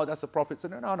 It's not, that's a prophet. So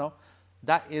no.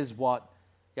 That is what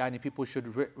people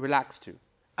should relax to.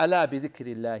 Ala bi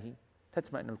dhikrillahi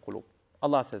tatma'innul qulub.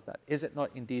 Allah says that. Is it not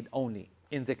indeed only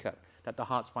in dhikr that the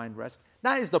hearts find rest?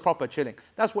 That is the proper chilling.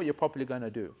 That's what you're properly going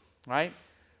to do, right?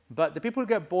 But the people who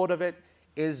get bored of it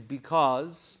is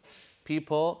because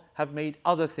people have made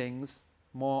other things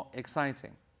more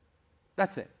exciting.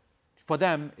 That's it. For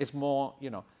them, it's more,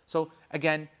 So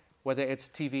again, whether it's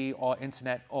TV or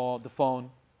internet or the phone,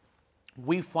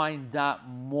 we find that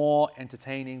more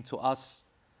entertaining to us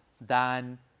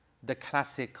than the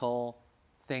classical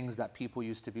things that people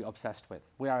used to be obsessed with.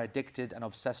 We are addicted and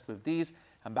obsessed with these.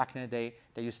 And back in the day,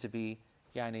 there used to be,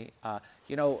 Sheikh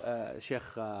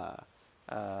Ahmed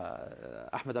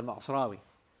al-Ma'asrawi,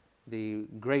 the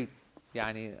great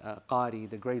Qari,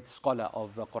 the great scholar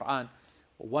of the Quran.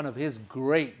 One of his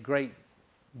great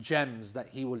gems that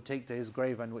he will take to his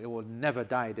grave and it will never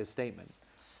die, this statement,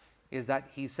 is that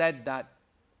he said that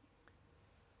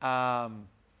I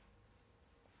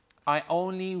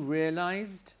only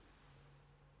realized,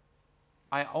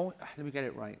 let me get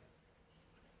it right.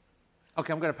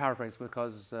 Okay, I'm going to paraphrase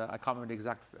because I can't remember the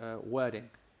exact wording.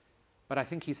 But I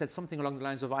think he said something along the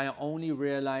lines of, I only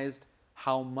realized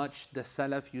how much the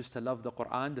Salaf used to love the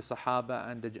Quran, the Sahaba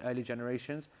and the early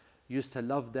generations used to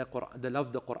love the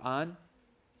Quran,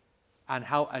 and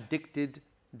how addicted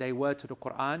they were to the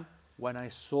Quran when I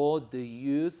saw the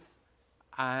youth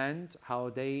and how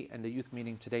and the youth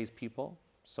meaning today's people,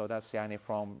 so that's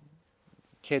from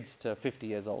kids to 50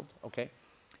 years old, okay,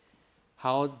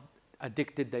 how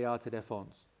addicted they are to their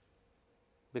phones.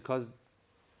 Because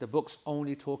the books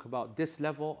only talk about this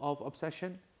level of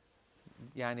obsession,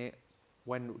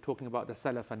 when talking about the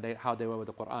Salaf and how they were with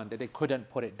the Quran, that they couldn't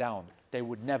put it down. They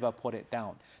would never put it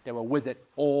down. They were with it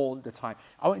all the time.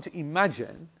 I want you to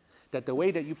imagine that the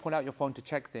way that you pull out your phone to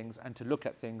check things and to look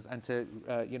at things and to,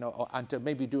 and to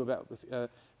maybe do about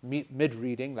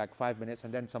mid-reading, like 5 minutes,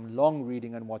 and then some long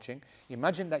reading and watching.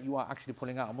 Imagine that you are actually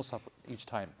pulling out a Mus'haf each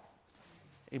time.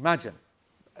 Imagine.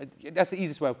 That's the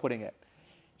easiest way of putting it.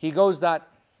 He goes that,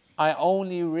 I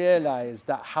only realized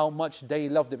that how much they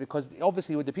loved it, because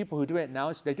obviously with the people who do it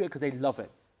now, they do it because they love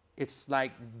it. It's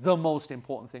like the most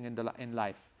important thing in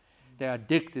life. They're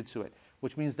addicted to it,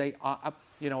 which means they are,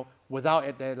 without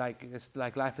it, it's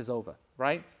like life is over,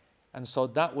 right? And so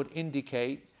that would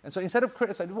indicate, and so instead of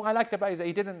criticizing, what I liked about it is that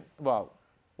he didn't,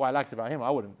 what I liked about him, I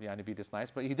wouldn't be this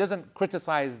nice, but he doesn't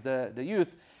criticize the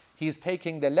youth. He's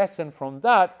taking the lesson from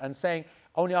that and saying,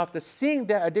 only after seeing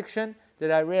their addiction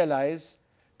did I realize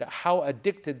that how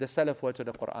addicted the Salaf were to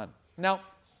the Quran. Now,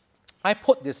 I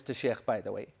put this to Shaykh, by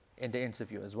the way, in the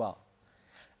interview as well.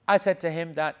 I said to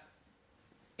him that,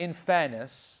 in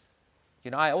fairness,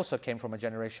 I also came from a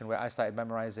generation where I started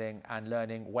memorizing and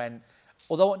learning when,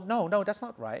 although, no, that's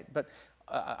not right, but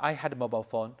I had a mobile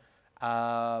phone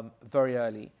very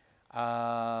early,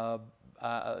 whilst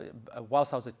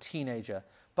I was a teenager.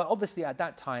 But obviously at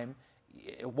that time,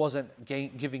 it wasn't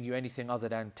giving you anything other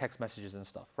than text messages and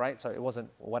stuff, right? So it wasn't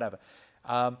whatever.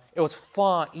 It was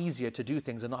far easier to do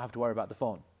things and not have to worry about the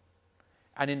phone.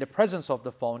 And in the presence of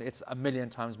the phone, it's a million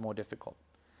times more difficult.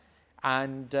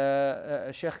 And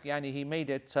Sheikh, he made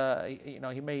it,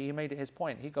 he made it his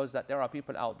point. He goes that there are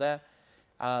people out there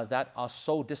that are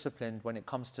so disciplined when it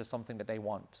comes to something that they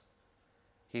want.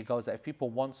 He goes that if people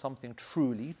want something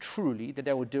truly, that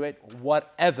they will do it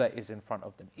whatever is in front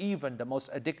of them, even the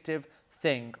most addictive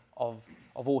thing of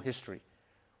all history,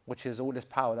 which is all this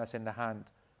power that's in the hand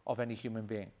of any human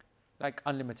being, like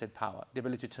unlimited power, the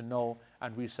ability to know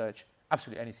and research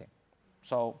absolutely anything.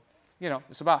 So,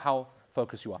 it's about how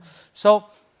focused you are. So,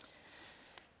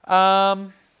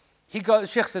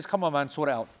 Sheikh says, come on man, sort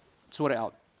it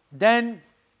out. Then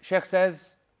Sheikh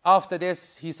says, after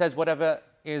this, he says whatever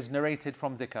is narrated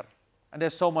from dhikr. And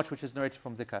there's so much which is narrated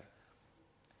from dhikr.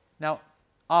 Now,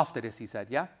 after this, he said,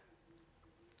 yeah?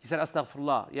 He said,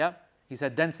 astaghfirullah, yeah? He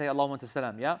said, then say Allahumma anta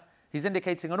salam, yeah? He's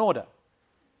indicating an order.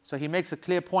 So he makes a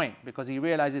clear point because he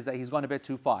realizes that he's gone a bit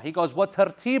too far. He goes,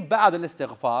 وَتَرْتِيب بَعْدَ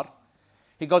الْإِسْتِغْفَارِ.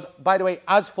 He goes, by the way,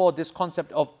 as for this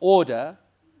concept of order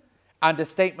and the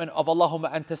statement of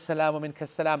Allahumma anta salam wa minka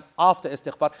salam after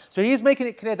istighfar. So he's making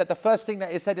it clear that the first thing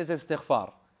that is said is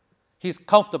istighfar. He's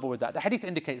comfortable with that. The hadith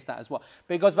indicates that as well.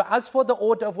 But he goes, but as for the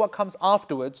order of what comes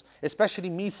afterwards, especially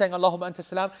me saying Allahumma anta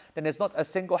salam, then there's not a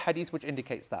single hadith which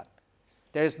indicates that.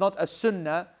 There is not a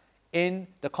sunnah in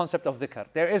the concept of dhikr.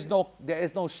 There is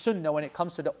no sunnah when it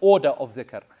comes to the order of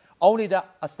dhikr. Only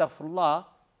that astaghfirullah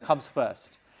comes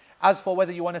first. As for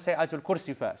whether you want to say Ayatul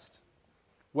Kursi first,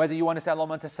 whether you want to say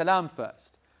Allahumma anta salam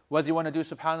first, whether you want to do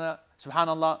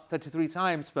subhanallah 33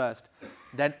 times first,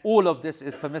 then all of this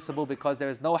is permissible because there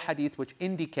is no hadith which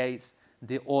indicates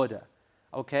the order.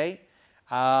 Okay?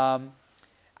 And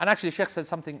actually, Sheikh says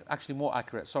something actually more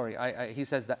accurate. Sorry, he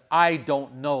says that I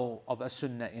don't know of a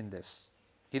sunnah in this.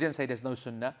 He didn't say there's no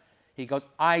sunnah. He goes,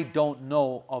 I don't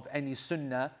know of any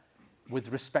sunnah with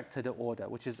respect to the order,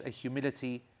 which is a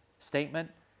humility statement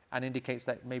and indicates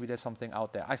that maybe there's something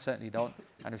out there. I certainly don't.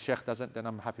 And if Sheikh doesn't, then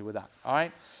I'm happy with that. All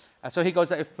right? So he goes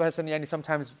that if a person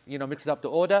sometimes mixes up the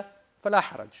order, فَلَا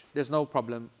حَرَجْ. There's no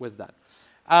problem with that.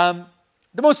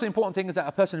 The most important thing is that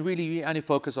a person really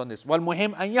focus on this.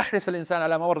 وَالْمُهِمْ أَنْ يَحْرِسَ الْإِنسَانَ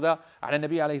عَلَى مَا وَرَدَ عَلَى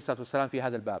النَّبِيِّ عَلَيْهِ الصَّلَاةُ وَالسَّلَامُ فِي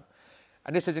هَذَا الْبَابِ.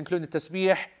 And this is including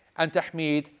tasbih and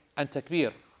tahmeed and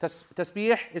takbir.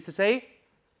 Tasbih is to say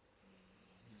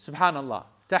Subhanallah.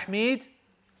 Tahmeed,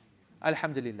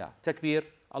 Alhamdulillah. Takbir,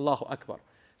 Allahu Akbar.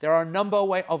 There are a number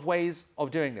of ways of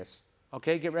doing this.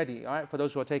 Okay, get ready, all right, for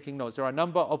those who are taking notes. There are a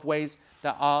number of ways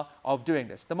that are of doing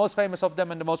this. The most famous of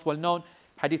them and the most well-known,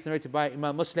 hadith narrated by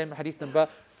Imam Muslim, hadith number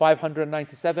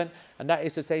 597, and that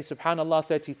is to say Subhanallah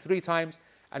 33 times,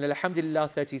 and Alhamdulillah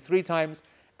 33 times,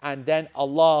 and then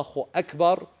Allahu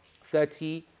Akbar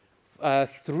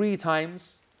 33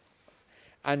 times,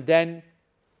 and then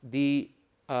he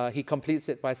completes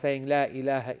it by saying La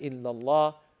ilaha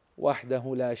illallah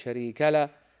wahdahu la sharika la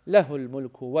lahul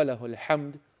mulku wa lahul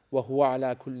hamd wa huwa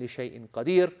ala kulli shay'in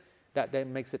qadir. That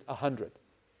then makes it 100.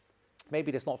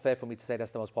 Maybe that's not fair for me to say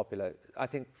that's the most popular. I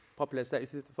think popular is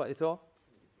 34.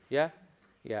 Yeah?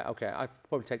 Yeah, okay, I'll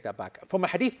probably take that back. From a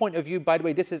hadith point of view, by the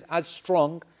way, this is as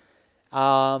strong.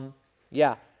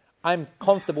 Yeah, I'm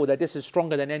comfortable that this is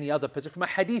stronger than any other position from a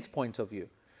hadith point of view.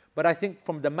 But I think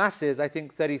from the masses, I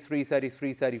think 33,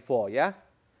 34, yeah?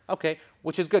 Okay,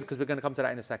 which is good because we're going to come to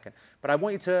that in a second. But I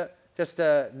want you to just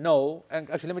know, and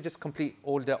actually let me just complete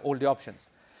all the options.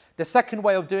 The second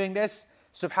way of doing this,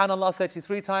 Subhanallah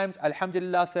 33 times,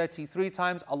 Alhamdulillah 33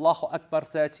 times, Allahu Akbar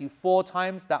 34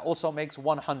 times, that also makes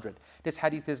 100. This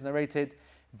hadith is narrated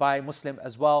by Muslim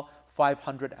as well,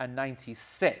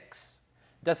 596.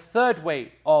 The third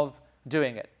way of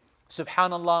doing it,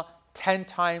 Subhanallah 10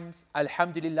 times,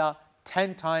 Alhamdulillah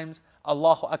 10 times,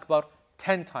 Allahu Akbar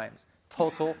 10 times,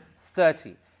 total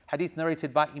 30. Hadith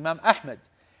narrated by Imam Ahmad,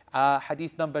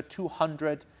 hadith number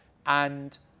 200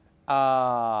 and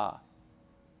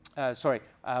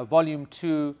volume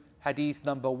 2, hadith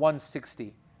number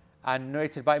 160, and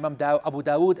narrated by Imam Abu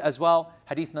Dawood as well,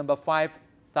 hadith number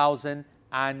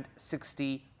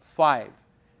 5065.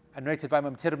 and narrated by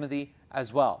Imam Tirmidhi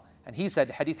as well. And he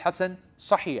said, Hadith Hasan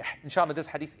Sahih. Inshallah, this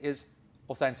hadith is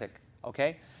authentic.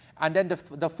 Okay? And then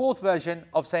the fourth version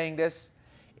of saying this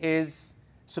is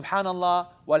Subhanallah,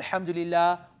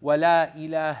 walhamdulillah, wa la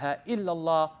ilaha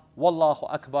illallah,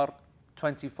 wallahu akbar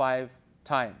 25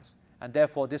 times. And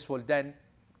therefore this will then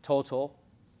total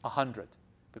 100.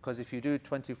 Because if you do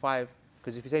 25,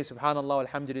 because if you say Subhanallah,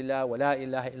 walhamdulillah, wa la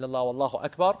ilaha illallah, wallahu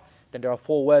akbar, then there are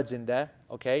 4 words in there.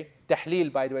 Okay?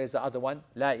 Tahleel, by the way, is the other one.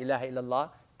 La ilaha illallah,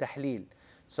 tahleel.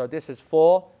 So this is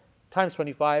 4 times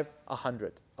 25,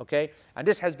 100. Okay? And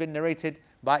this has been narrated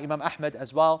by Imam Ahmad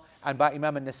as well, and by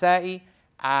Imam al-Nasa'i,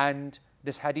 and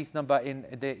this hadith number in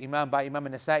the by Imam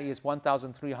al-Nasa'i is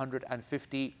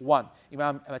 1351.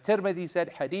 Imam Tirmidhi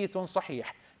said, Hadithun Sahih.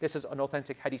 This is an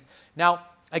authentic hadith. Now,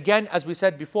 again, as we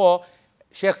said before,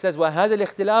 Shaykh says, وَهَذَا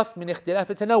الْإِخْتِلَافِ مِنْ اخْتِلَافِ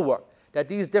التَّنَوُّعِ, that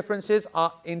these differences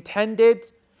are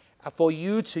intended for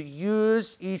you to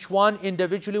use each one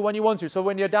individually when you want to. So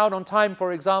when you're down on time,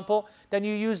 for example, then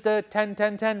you use the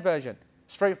 10-10-10 version.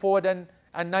 Straightforward and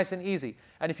nice and easy.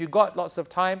 And if you've got lots of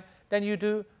time, then you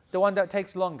do the one that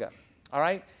takes longer. All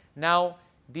right? Now,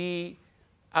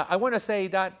 I want to say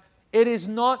that it is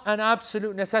not an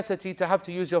absolute necessity to have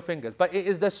to use your fingers, but it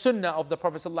is the sunnah of the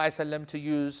Prophet ﷺ to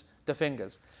use the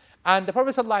fingers. And the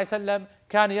Prophet ﷺ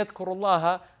كان يذكر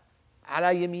الله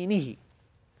على يمينه.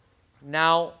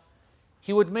 Now,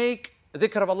 he would make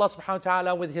dhikr of Allah subhanahu wa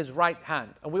ta'ala with his right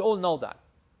hand. And we all know that.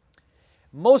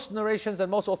 Most narrations and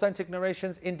most authentic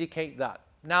narrations indicate that.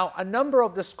 Now, a number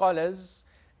of the scholars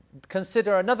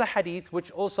consider another hadith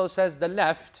which also says the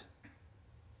left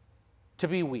to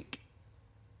be weak.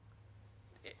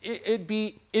 It'd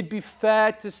be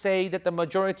fair to say that the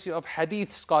majority of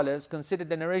hadith scholars consider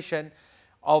the narration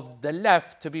of the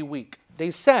left to be weak.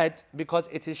 They said because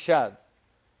it is shadh.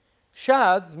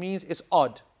 Shadh means it's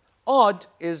odd. Odd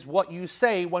is what you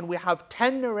say when we have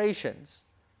 10 narrations,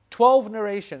 12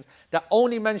 narrations that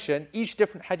only mention each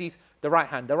different hadith, the right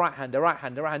hand, the right hand, the right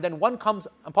hand, the right hand. Then one comes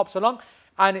and pops along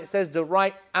and it says the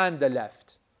right and the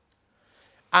left.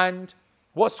 And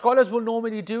what scholars will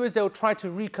normally do is they'll try to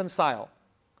reconcile.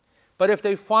 But if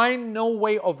they find no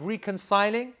way of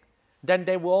reconciling, then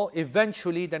they will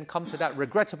eventually then come to that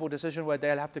regrettable decision where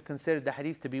they'll have to consider the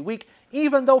hadith to be weak,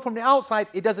 even though from the outside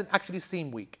it doesn't actually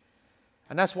seem weak.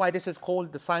 And that's why this is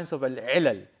called the science of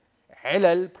al-ilal.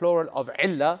 Ilal, plural of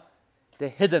illa, the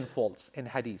hidden faults in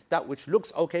hadith. That which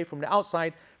looks okay from the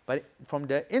outside, but from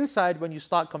the inside, when you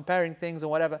start comparing things and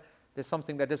whatever, there's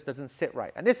something that just doesn't sit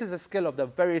right. And this is a skill of the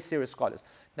very serious scholars.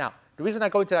 Now, the reason I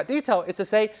go into that detail is to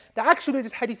say that actually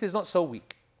this hadith is not so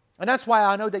weak. And that's why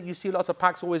I know that you see lots of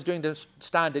packs always doing the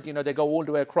standard, they go all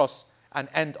the way across and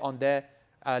end on their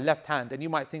left hand. And you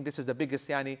might think this is the biggest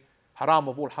haram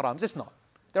of all harams. It's not.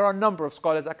 There are a number of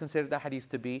scholars that consider the hadith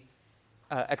to be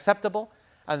acceptable,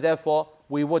 and therefore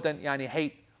we wouldn't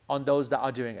hate on those that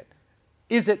are doing it.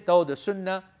 Is it though the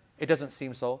sunnah? It doesn't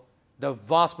seem so. The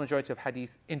vast majority of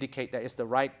hadith indicate that it's the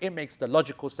right. It makes the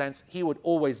logical sense. He would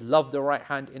always love the right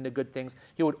hand in the good things.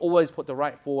 He would always put the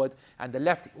right forward, and the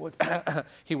left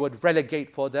he would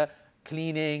relegate for the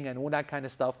cleaning and all that kind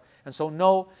of stuff. And so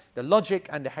no, the logic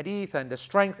and the hadith and the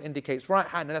strength indicates right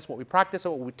hand, and that's what we practice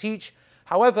or what we teach.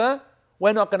 However,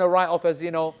 we're not going to write off as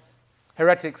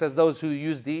heretics as those who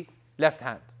use the left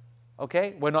hand.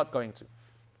 Okay, we're not going to.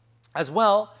 As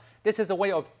well, this is a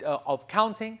way of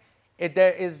counting.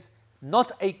 There is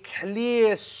not a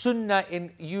clear sunnah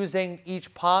in using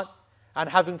each part and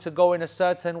having to go in a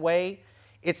certain way.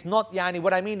 It's not,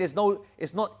 what I mean is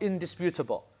it's not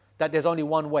indisputable that there's only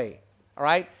one way. All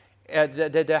right?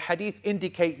 The hadith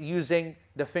indicate using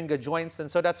the finger joints, and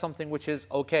so that's something which is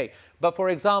okay. But for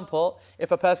example,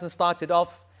 if a person started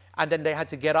off and then they had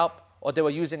to get up, or they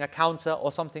were using a counter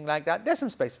or something like that, there's some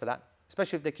space for that.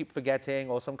 Especially if they keep forgetting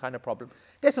or some kind of problem.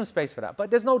 There's some space for that.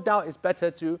 But there's no doubt it's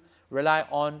better to rely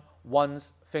on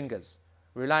one's fingers,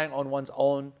 relying on one's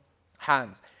own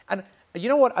hands. And you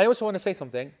know what? I also want to say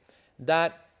something,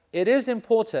 that it is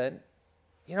important,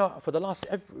 for the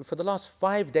last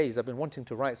 5 days I've been wanting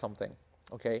to write something,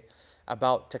 okay,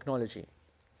 about technology.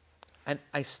 And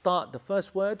I start the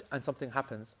first word and something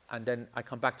happens, and then I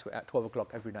come back to it at 12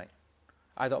 o'clock every night,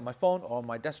 either on my phone or on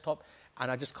my desktop, and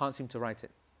I just can't seem to write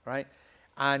it, right?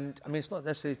 And I mean, it's not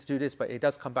necessary to do this, but it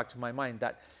does come back to my mind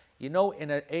that, in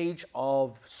an age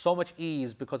of so much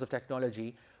ease because of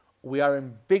technology, we are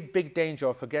in big danger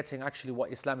of forgetting actually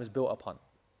what Islam is built upon,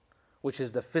 which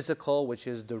is the physical, which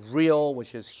is the real,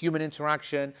 which is human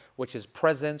interaction, which is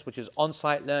presence, which is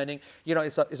on-site learning.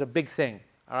 It's a big thing,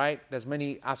 all right? There's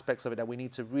many aspects of it that we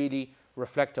need to really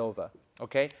reflect over,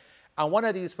 okay? And one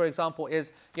of these, for example,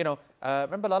 is,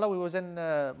 remember Lala, we was in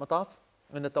Mataf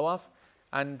in the tawaf.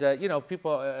 And you know,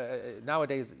 people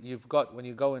nowadays, when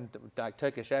you go into like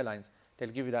Turkish Airlines, they'll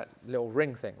give you that little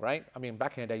ring thing, right? I mean,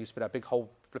 back in the day, you used to put that big whole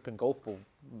flipping golf ball,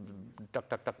 duck,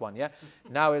 duck, duck one, yeah?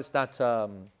 Now it's that,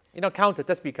 counter,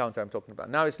 tasbih counter I'm talking about.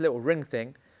 Now it's a little ring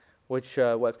thing, which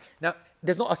works. Now,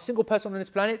 there's not a single person on this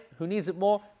planet who needs it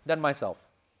more than myself.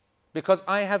 Because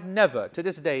I have never, to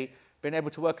this day, been able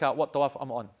to work out what tawaf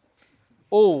I'm on.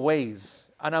 Always.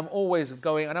 And I'm always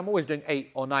going, and I'm always doing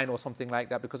 8 or 9 or something like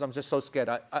that because I'm just so scared.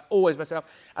 I always mess it up.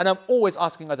 And I'm always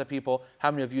asking other people,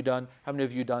 how many have you done? How many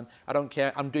have you done? I don't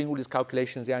care. I'm doing all these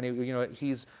calculations.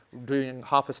 He's doing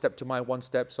half a step to my 1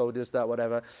 step, so this, that,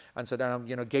 whatever. And so then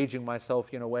I'm, gauging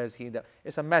myself, where's he?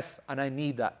 It's a mess, and I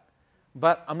need that.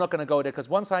 But I'm not going to go there because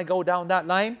once I go down that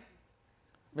line,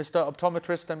 Mr.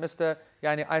 Optometrist and Mr.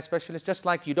 Eye Specialist, just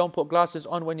like you don't put glasses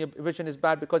on when your vision is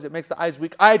bad because it makes the eyes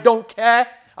weak. I don't care.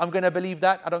 I'm going to believe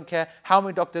that. I don't care how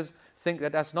many doctors think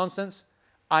that that's nonsense.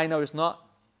 I know it's not.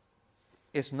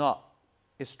 It's not.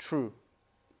 It's true.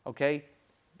 Okay?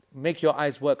 Make your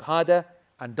eyes work harder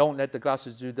and don't let the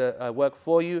glasses do the work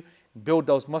for you. Build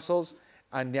those muscles.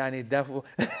 And therefore,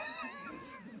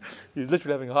 he's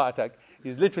literally having a heart attack.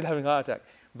 He's literally having a heart attack.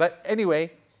 But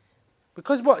anyway,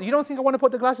 because what? You don't think I want to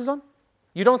put the glasses on?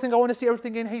 You don't think I want to see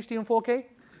everything in HD and 4K?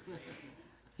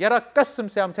 Yara qasam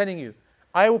say, I'm telling you.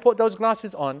 I will put those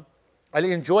glasses on, I'll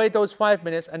enjoy those 5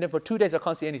 minutes, and then for 2 days I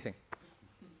can't see anything.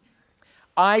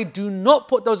 I do not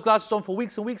put those glasses on for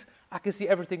weeks and weeks. I can see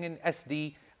everything in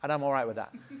SD, and I'm all right with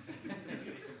that.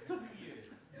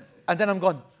 And then I'm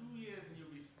gone. 2 years and you'll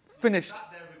be Finished.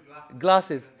 sat there with Glasses.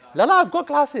 glasses. Lala, I've got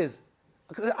glasses.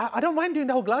 I don't mind doing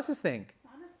the whole glasses thing.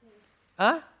 Vanity.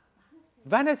 Huh?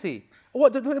 Vanity.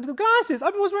 What, the glasses?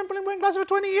 I've been wearing glasses for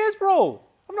 20 years, bro.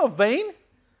 I'm not vain.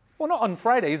 Well, not on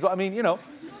Fridays, but I mean,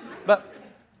 But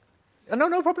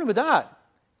no problem with that.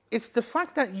 It's the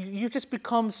fact that you just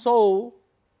become so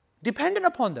dependent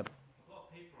upon them.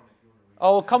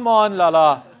 Oh, come on,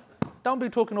 Lala. Don't be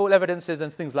talking all evidences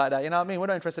and things like that. You know what I mean? We're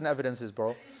not interested in evidences,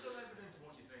 bro.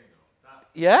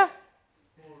 Yeah?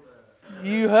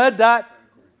 You heard that.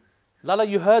 Lala,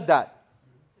 you heard that.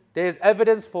 There's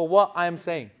evidence for what I am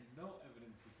saying. No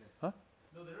evidence, he said. Huh?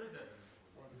 No, there is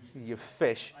evidence. You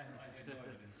fish.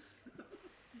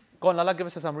 Go on, Lala, give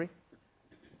us a summary.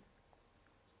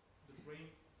 The brain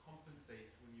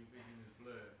compensates when your vision is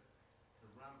blurred to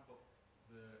ramp up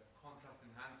the contrast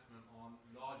enhancement on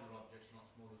larger objects, not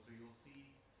smaller. So you'll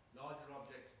see larger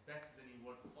objects better than you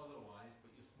would otherwise, but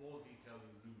your small detail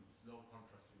you lose, low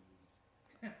contrast you lose.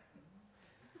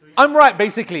 I'm right,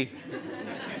 basically,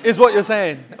 is what you're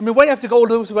saying. I mean, why do you have to go all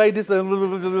this way? Basically,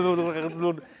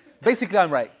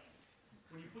 I'm right.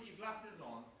 When you put your glasses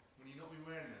on, when you're not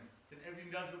wearing them, then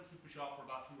everything does look super sharp for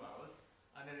about 2 hours,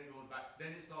 and then it goes back.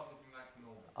 Then it starts looking like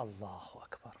normal. Allahu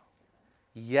Akbar.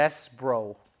 Yes,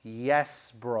 bro.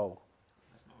 Yes, bro.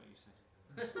 That's not what you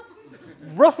said.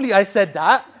 Roughly, I said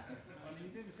that. I mean, you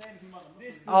didn't say anything about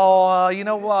this. Oh, you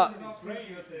know what? Great,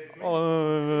 you said.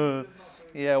 Oh,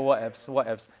 yeah,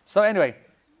 whatevs. So anyway.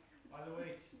 By the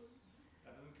way,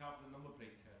 that doesn't count for the number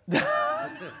plate test.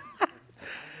 I'm going to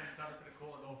start up in a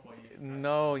court of law for you.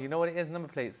 No, you know what it is? Number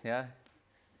plates, yeah?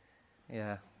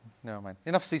 Yeah, never mind.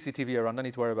 Enough CCTV around. Don't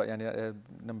need to worry about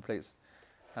number plates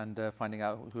and finding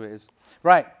out who it is.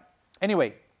 Right.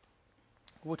 Anyway,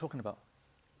 what we're talking about?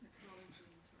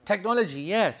 Technology,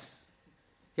 yes.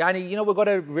 Yeah, we've got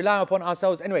to rely upon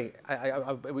ourselves. Anyway,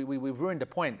 we've ruined the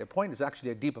point. The point is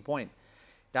actually a deeper point,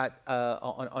 that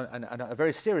on a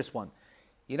very serious one.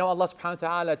 Allah subhanahu wa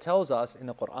ta'ala tells us in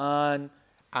the Quran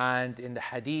and in the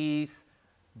Hadith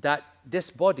that this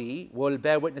body will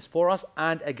bear witness for us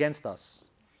and against us.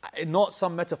 In not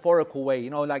some metaphorical way,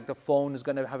 like the phone is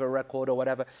going to have a record or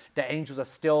whatever. The angels are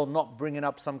still not bringing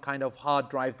up some kind of hard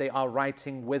drive. They are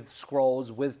writing with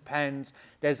scrolls, with pens.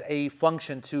 There's a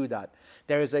function to that.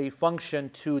 There is a function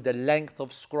to the length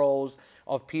of scrolls,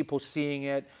 of people seeing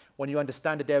it. When you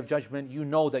understand the Day of Judgment, you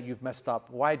know that you've messed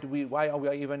up. Why are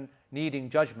we even needing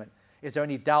judgment? Is there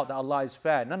any doubt that Allah is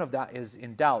fair? None of that is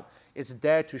in doubt. It's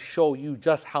there to show you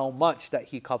just how much that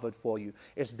He covered for you.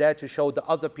 It's there to show the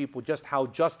other people just how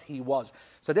just He was.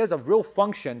 So there's a real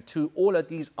function to all of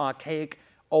these archaic,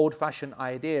 old-fashioned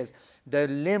ideas. The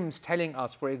limbs telling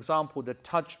us, for example, the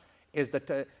touch is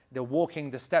the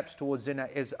walking the steps towards zina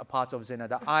is a part of zina.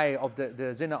 The eye of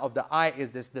the zina of the eye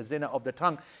is the zina of the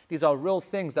tongue. These are real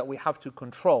things that we have to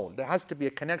control. There has to be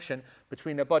a connection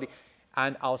between the body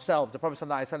and ourselves. The Prophet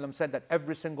ﷺ said that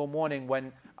every single morning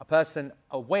when a person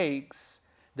awakes,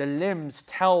 the limbs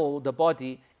tell the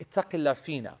body, ittaqillah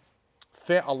fina,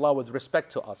 fear Allah with respect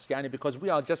to us. Because we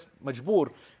are just majboor.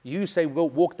 You say we'll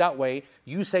walk that way,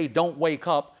 you say don't wake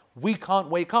up. We can't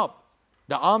wake up.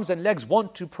 The arms and legs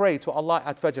want to pray to Allah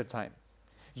at Fajr time.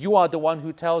 You are the one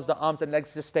who tells the arms and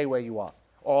legs to stay where you are,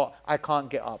 or I can't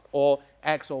get up, or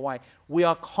X or Y. We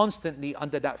are constantly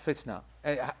under that fitna.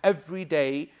 Every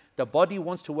day, the body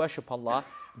wants to worship Allah,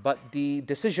 but the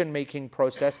decision-making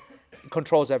process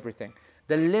controls everything.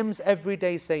 The limbs every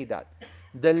day say that.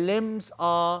 The limbs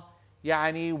are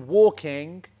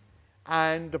walking,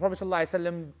 and the Prophet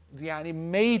ﷺ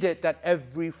made it that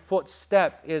every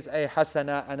footstep is a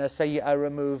hasana and a sayyi'ah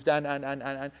removed,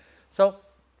 and so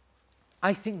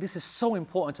I think this is so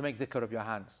important to make dhikr of your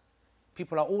hands.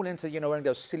 People are all into, wearing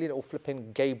those silly little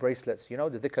flipping gay bracelets, the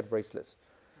dhikr bracelets,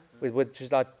 with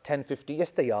just like 10, 50.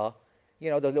 Yes, they are.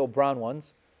 Those little brown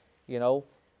ones, little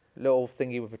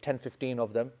thingy with 10, 15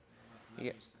 of them.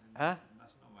 Yeah. Huh?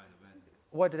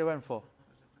 What did they wear them for?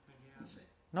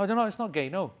 No, it's not gay,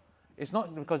 no. It's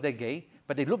not because they're gay,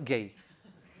 but they look gay.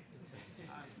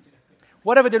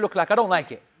 Whatever they look like, I don't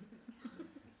like it.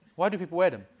 Why do people wear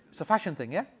them? It's a fashion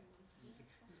thing, yeah?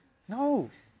 No.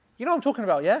 You know what I'm talking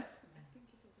about, yeah?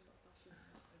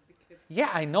 Yeah,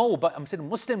 I know, but I'm saying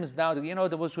Muslims now,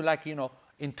 those who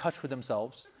in touch with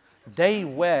themselves, they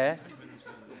wear...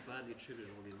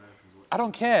 I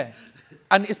don't care.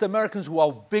 And it's the Americans who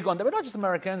are big on that, but not just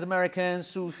Americans,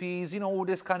 Sufis, all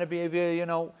this kind of behavior,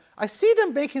 I see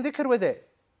them making dhikr with it.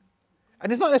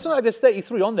 And it's not like there's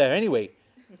 33 on there anyway.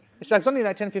 It's like only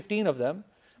like 10, 15 of them,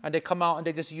 and they come out and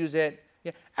they just use it.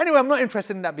 Yeah. Anyway, I'm not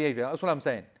interested in that behavior. That's what I'm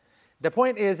saying. The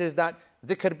point is that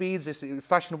dhikr beads, it's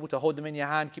fashionable to hold them in your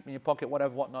hand, keep them in your pocket,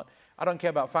 whatever, whatnot. I don't care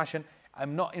about fashion.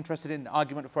 I'm not interested in the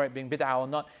argument for it being bid'ah or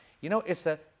not. It's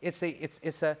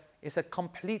a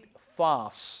complete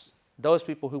farce. Those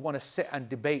people who want to sit and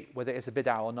debate whether it's a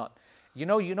bid'ah or not. You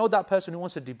know that person who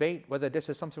wants to debate whether this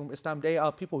is something from Islam. They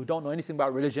are people who don't know anything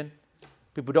about religion.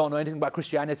 People don't know anything about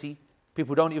Christianity.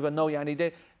 People don't even know,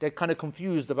 they're kind of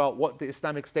confused about what the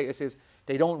Islamic status is.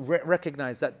 They don't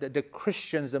recognize that the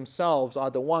Christians themselves are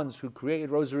the ones who created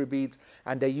rosary beads,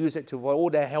 and they use it to all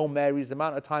their Hail Marys, the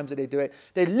amount of times that they do it.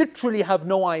 They literally have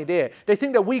no idea. They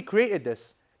think that we created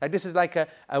this. Like this is like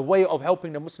a way of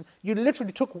helping the Muslim. You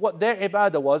literally took what their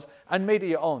ibadah was and made it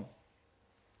your own.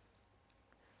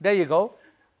 There you go.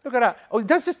 Look at that. Oh,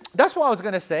 that's what I was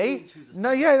going to say.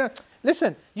 No.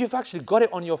 Listen, you've actually got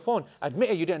it on your phone.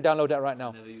 Admit it, you didn't download that right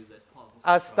now.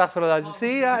 Astaghfirullah.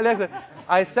 See, listen.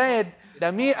 I said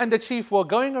that me and the chief were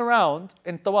going around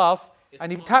in tawaf,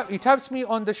 and he taps me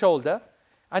on the shoulder,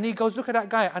 and he goes, look at that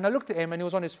guy. And I looked at him, and he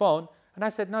was on his phone, and I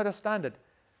said, no, that's standard.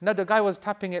 No, the guy was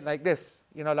tapping it like this,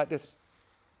 like this.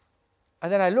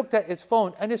 And then I looked at his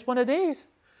phone, and it's one of these.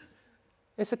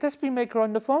 It's a tasbih maker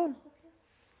on the phone.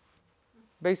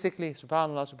 Basically,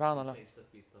 subhanallah.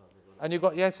 And if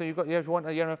you want,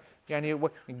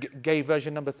 gay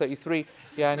version number 33,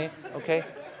 okay,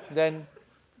 then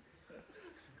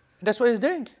that's what he's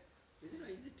doing. Is it not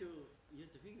easy to use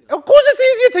the fingers? Of course it's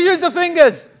easier to use the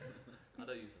fingers. I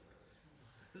don't use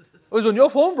them. It was on your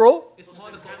phone, bro. It's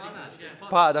part of the Quran app.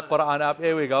 Part of the Quran app.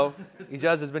 Here we go.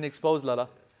 Ijaz has been exposed, Lala.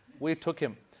 We took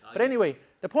him. But anyway,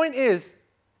 the point is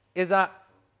that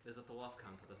there's a tawaf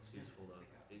counter that's useful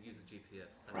though. It uses GPS.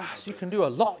 so you can do a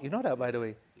lot. You know that, by the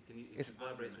way. It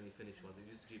vibrates when you finish one. It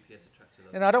uses GPS to track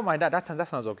you. I don't mind that. That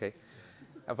sounds okay.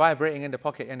 Vibrating in the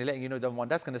pocket and letting you know done one.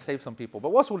 That's going to save some people.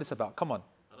 But what's all this about? Come on.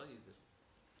 I don't use it.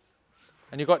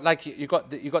 And you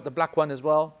got the black one as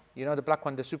well. The black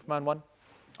one, the Superman one.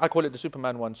 I call it the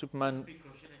Superman one. Superman.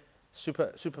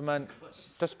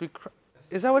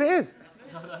 Is that what it is?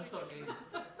 No, that's not game.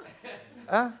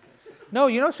 No,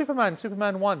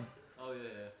 Superman 1. Oh, yeah.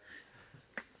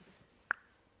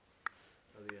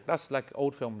 That's like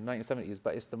old film, 1970s,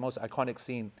 but it's the most iconic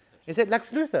scene. Is it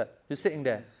Lex Luthor who's sitting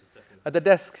there at the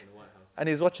desk In the White House. and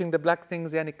he's watching the black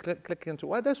things and he click into,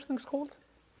 what are those things called?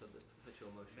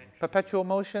 Perpetual motion. Perpetual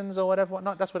motions or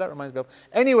whatnot. That's what that reminds me of.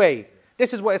 Anyway,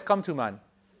 this is what it's come to, man.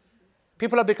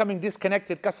 People are becoming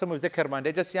disconnected, custom with dhikr, man.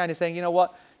 They're just saying, you know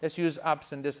what, let's use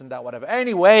apps and this and that, whatever.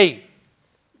 Anyway,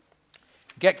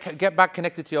 get back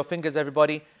connected to your fingers,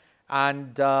 everybody.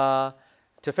 And to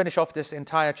finish off this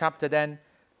entire chapter then,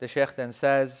 the Shaykh then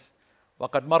says,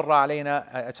 وَقَدْ مَرَّ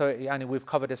عَلَيْنَا. So we've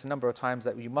covered this a number of times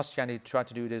that you must try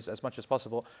to do this as much as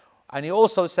possible. And he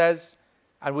also says,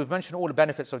 and we've mentioned all the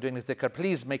benefits of doing this dhikr.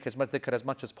 Please make as much dhikr as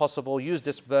much as possible. Use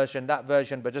this version, that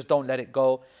version, but just don't let it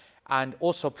go. And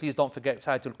also, please don't forget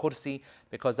Ayatul Kursi,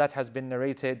 because that has been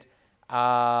narrated.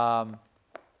 Even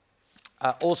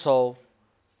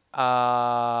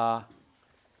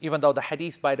though the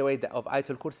hadith, by the way, of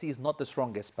Ayatul Kursi is not the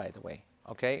strongest, by the way.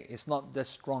 Okay, it's not the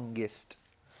strongest,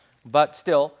 but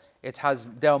still,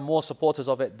 there are more supporters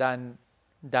of it than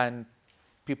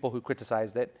people who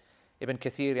criticized it. Ibn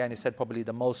Kathir, and he said probably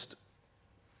the most,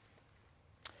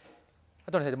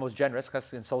 I don't know the most generous, because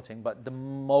it's insulting, but the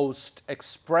most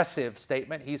expressive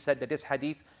statement. He said that this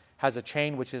hadith has a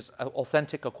chain which is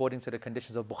authentic according to the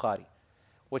conditions of Bukhari,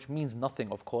 which means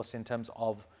nothing, of course, in terms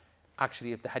of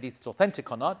actually if the hadith is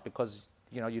authentic or not, because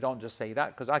you don't just say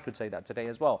that, because I could say that today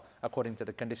as well, according to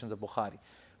the conditions of Bukhari.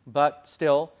 But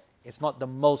still, it's not the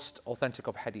most authentic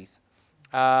of hadith.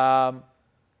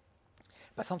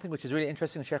 But something which is really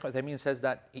interesting, Shaykh Uthaymeen says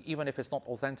that even if it's not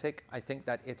authentic, I think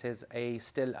that it is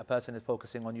still a person is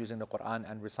focusing on using the Quran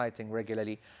and reciting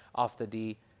regularly after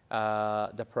the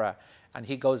prayer. And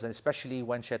he goes, and especially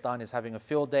when shaitan is having a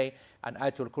field day, and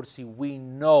Ayatul Kursi we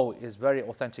know is very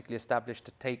authentically established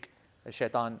to take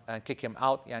shaitan and kick him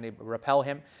out, yani repel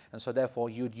him, and so therefore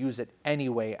you'd use it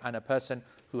anyway, and a person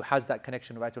who has that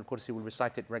connection with Ayatul Kursi will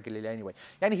recite it regularly anyway.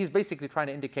 Yani he's basically trying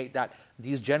to indicate that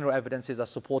these general evidences are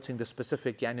supporting the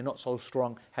specific, yani not so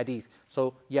strong hadith.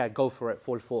 So yeah, go for it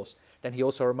full force. Then he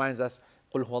also reminds us,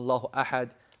 قُلْ هُوَ اللَّهُ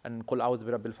أَحَدٌ and قُلْ أَعُوذُ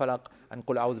بِرَبِّ الْفَلَقِ and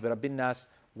قُلْ أَعُوذُ بِرَبِّ النَّاسِ,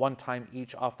 one time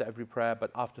each after every prayer, but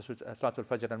after Salatul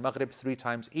Fajr and Maghrib 3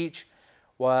 times each.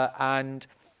 And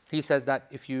he says that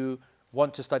if you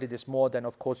want to study this more, then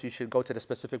of course you should go to the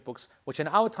specific books, which in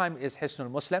our time is Hisnul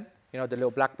Muslim, the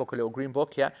little black book, a little green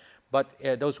book, yeah. But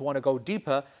those who want to go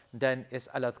deeper, then is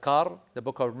Al-Adhkar, the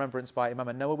book of remembrance by Imam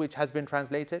An-Nawawi, which has been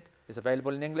translated, is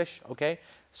available in English, okay?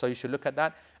 So you should look at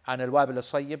that. And Al-Wabil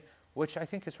Al-Sayyib, which I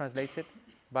think is translated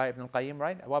by Ibn Al-Qayyim,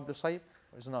 right? Al-Wabil Al-Sayyib,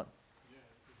 or is it not?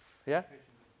 Yeah?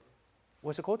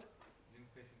 What's it called?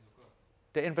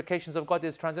 The Invocations of God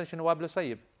is translation of Al-Wabil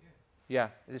Al-Sayyib. Yeah,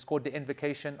 it is called the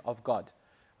Invocation of God.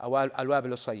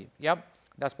 Al-Wabil Al-Sayyib. Yep,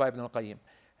 that's by Ibn Al-Qayyim.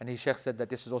 And his Shaykh said that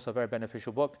this is also a very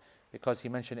beneficial book because he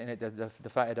mentioned in it the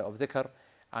fa'idah of dhikr.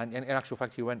 And in actual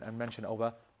fact, he went and mentioned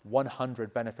over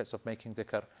 100 benefits of making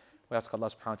dhikr. We ask Allah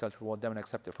subhanahu wa ta'ala to reward them and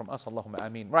accept it from us. Allahumma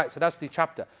ameen. Right, so that's the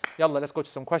chapter. Yallah, let's go to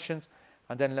some questions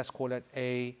and then let's call it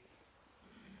a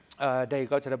day.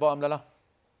 Go to the bottom, Lala.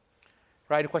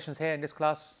 Right, any questions here in this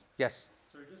class? Yes.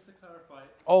 Sorry, just to clarify.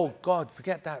 Oh God,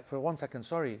 forget that for 1 second,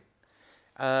 sorry.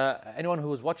 Anyone who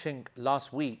was watching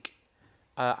last week,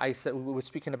 I said we were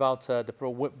speaking about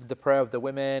the prayer of the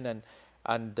women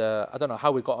and I don't know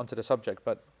how we got onto the subject,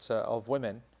 but of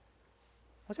women.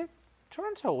 Was it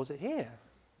Toronto? Or was it here?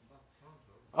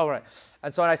 Oh right.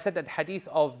 And so I said that hadith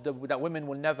of that women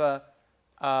will never,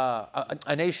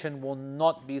 a nation will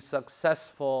not be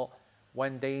successful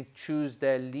when they choose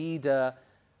their leader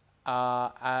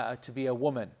to be a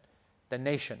woman, the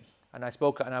nation. And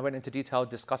I went into detail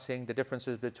discussing the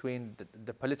differences between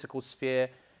the political sphere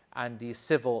and the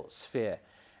civil sphere.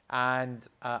 And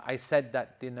I said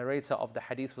that the narrator of the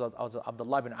hadith was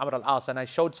Abdullah ibn Amr al-As, and I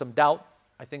showed some doubt.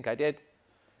 I think I did.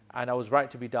 And I was right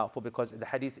to be doubtful because the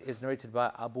hadith is narrated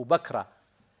by Abu Bakr,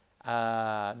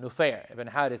 Nufay' ibn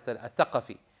Harith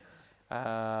al-Thaqafi,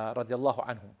 radiallahu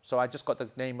anhu. So I just got the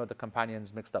name of the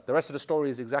companions mixed up. The rest of the story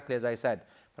is exactly as I said.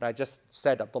 But I just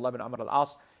said Abdullah ibn Amr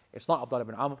al-As. It's not Abdullah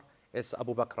ibn Amr, it's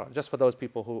Abu Bakr. Just for those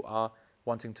people who are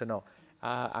wanting to know.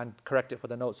 And correct it for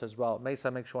the notes as well.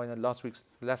 Mesa, make sure in the last week's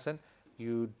lesson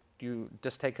you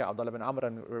just take out Abdullah ibn Amr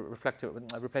and replace it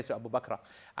with Abu Bakr.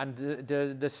 And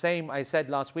the same I said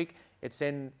last week, it's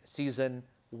in season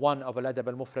 1 of Al-Adab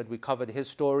al-Mufrad. We covered his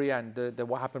story and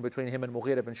what happened between him and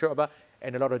Mughira ibn Shu'bah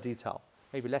in a lot of detail.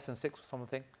 Maybe lesson 6 or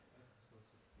something.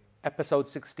 Episode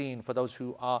 16 for those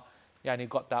who are,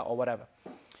 got that or whatever.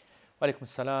 Walaikum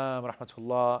assalam,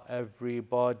 rahmatullah,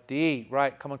 everybody.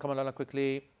 Right, come on, Lala,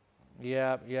 quickly.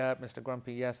 Yeah, Mr.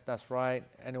 Grumpy, yes, that's right.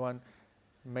 Anyone?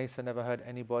 Mesa never heard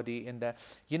anybody in there.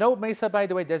 Mesa, by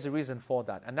the way, there's a reason for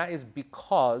that. And that is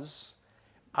because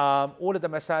all of the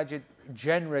masajid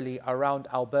generally around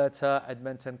Alberta,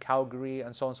 Edmonton, Calgary,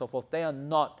 and so on and so forth, they are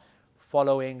not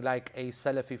following like a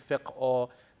Salafi fiqh or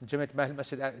Jamiat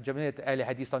Ahli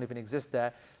Hadith don't even exist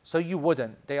there. So you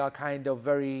wouldn't. They are kind of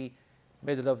very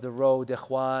middle of the road,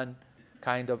 Ikhwan,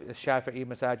 kind of Shafi'i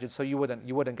masajid. So you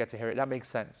wouldn't get to hear it. That makes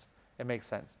sense. It makes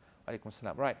sense. Alaikum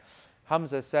salam. Right.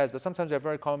 Hamza says, but sometimes we have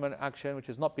very common action which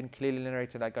has not been clearly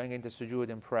narrated, like going into sujood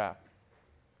in prayer.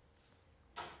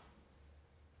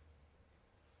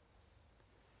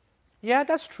 Yeah,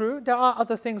 that's true. There are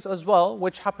other things as well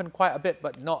which happen quite a bit,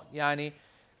 but not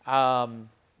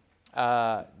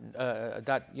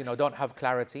that don't have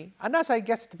clarity, and that's I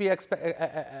guess to be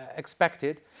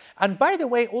expected. And by the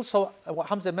way, also what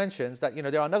Hamza mentions that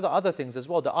there are other things as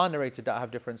well that are narrated that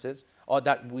have differences or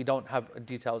that we don't have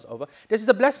details over. This is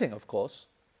a blessing, of course,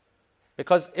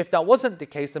 because if that wasn't the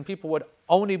case, then people would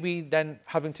only be then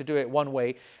having to do it one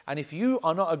way. And if you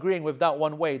are not agreeing with that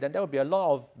one way, then there would be a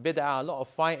lot of bid'ah, a lot of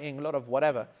fighting, a lot of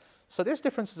whatever. So this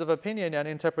differences of opinion and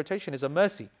interpretation is a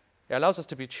mercy. It allows us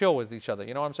to be chill with each other.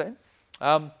 You know what I'm saying?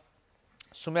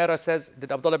 Sumaira says, did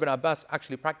Abdullah bin Abbas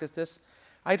actually practice this?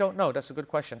 I don't know. That's a good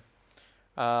question.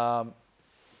 How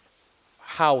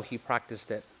he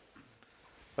practiced it.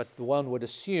 But one would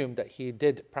assume that he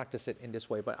did practice it in this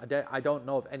way. But I don't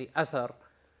know of any athar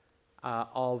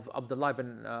of Abdullah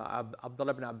bin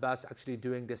Abbas actually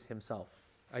doing this himself.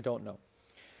 I don't know.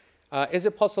 Is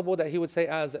it possible that he would say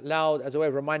as loud as a way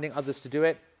of reminding others to do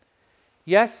it?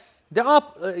 Yes. There are,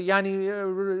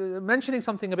 mentioning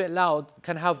something a bit loud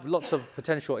can have lots of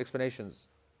potential explanations.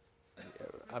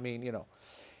 I mean, you know.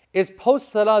 Is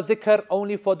post-salah dhikr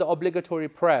only for the obligatory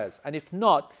prayers? And if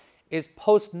not, is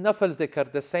post-nafil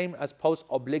dhikr the same as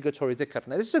post-obligatory dhikr?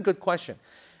 Now this is a good question.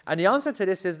 And the answer to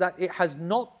this is that it has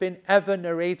not been ever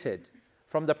narrated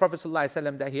from the Prophet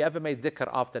ﷺ that he ever made dhikr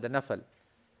after the nafil.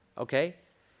 Okay?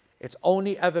 It's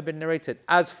only ever been narrated,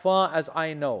 as far as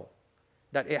I know,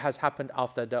 that it has happened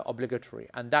after the obligatory.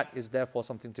 And that is therefore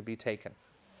something to be taken.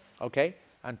 Okay?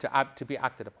 And to be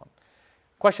acted upon.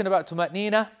 Question about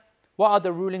tuma'nina. What are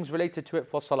the rulings related to it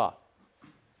for salah?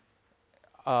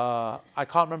 I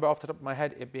can't remember off the top of my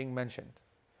head it being mentioned.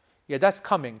 Yeah, that's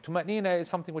coming. Tuma'nina is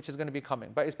something which is going to be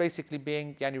coming. But it's basically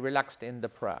being relaxed in the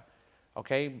prayer.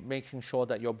 Okay? Making sure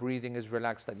that your breathing is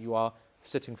relaxed, that you are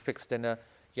sitting fixed in a,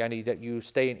 that you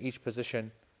stay in each position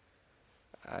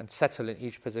and settle in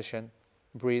each position.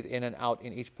 Breathe in and out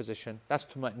in each position. That's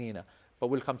tuma'nina. But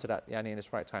we'll come to that in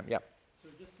its right time. Yeah. So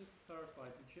just to clarify,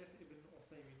 did Shaykh Ibn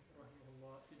Uthaymeen,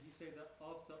 rahimahullah, did he say that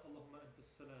after Allahumma anta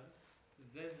salam,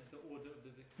 then the order of the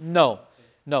dhikr?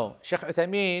 No. Shaykh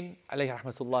Uthaymeen, alayhi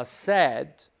rahmatullah,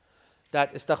 said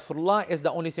that astaghfirullah is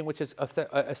the only thing which is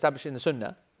established in the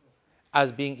sunnah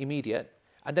as being immediate,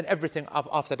 and then everything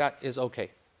after that is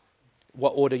okay.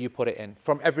 What order you put it in,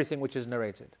 from everything which is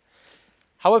narrated.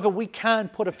 However, we can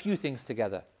put a few things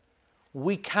together.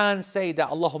 We can say that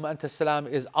Allahumma anta salam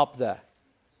is up there.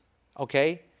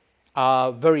 Okay?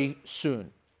 Very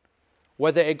soon.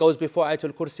 Whether it goes before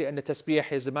Ayatul Kursi and the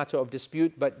Tasbih is a matter of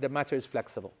dispute, but the matter is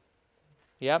flexible.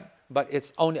 Yeah? But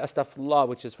it's only astaghfirullah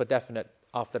which is for definite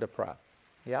after the prayer.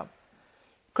 Yeah?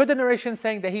 Could the narration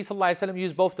saying that he sallallahu alaihi wasallam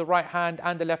used both the right hand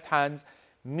and the left hands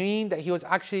mean that he was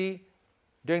actually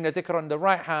doing the dhikr on the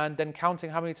right hand, then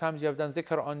counting how many times you have done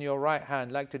dhikr on your right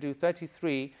hand? Like to do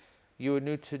 33, you would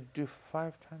need to do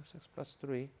 5 times 6 plus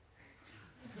 3.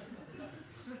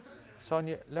 So on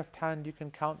your left hand, you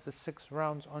can count the 6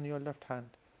 rounds on your left hand.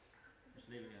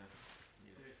 I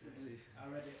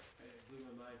read it, it blew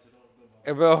my mind, so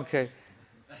don't go back. Okay.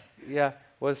 Yeah.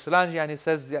 Well, Solange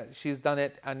says that she's done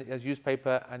it and has used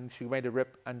paper and she made a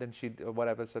rip and then she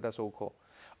whatever, so that's all cool.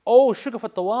 Oh, sugar for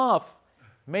tawaf.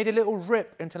 Made a little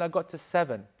rip until I got to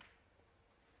 7.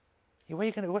 Where are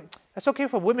you going to? That's okay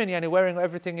for women, wearing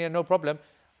everything, no problem.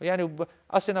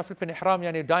 Us in our flipping ihram,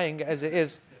 dying as it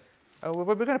is.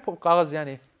 We're going to put kaghaz,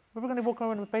 we're going to walk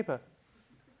around with paper.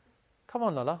 Come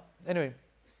on, Lala. Anyway.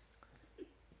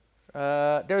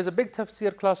 There is a big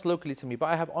tafsir class locally to me, but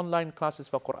I have online classes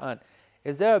for Quran.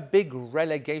 Is there a big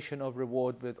relegation of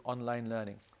reward with online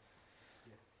learning?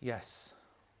 Yes.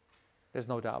 There's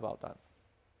no doubt about that.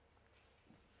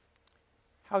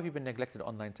 How have you been neglected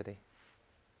online today?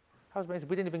 We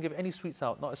didn't even give any sweets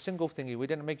out, not a single thingy. We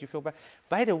didn't make you feel bad.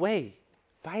 By the way,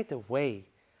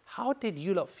 how did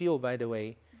you lot feel, by the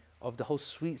way, of the whole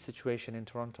sweet situation in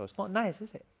Toronto? It's not nice,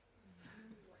 is it?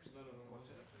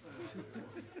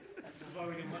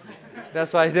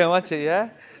 That's why I didn't watch it,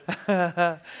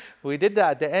 yeah? We did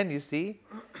that at the end, you see.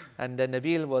 And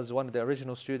Nabil was one of the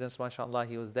original students, mashallah,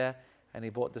 he was there, and he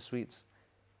bought the sweets.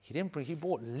 He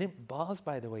bought lint bars,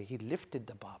 by the way. He lifted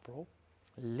the bar, bro.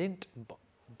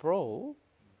 Bro.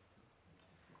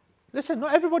 Listen,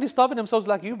 not everybody's starving themselves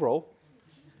like you, bro.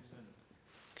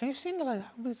 Can you see him?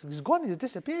 He's gone, he's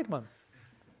disappeared, man.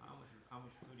 How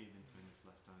much food have you been through this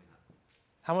last time?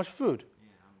 How much food? Yeah,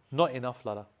 how much? Not enough,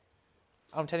 Lala.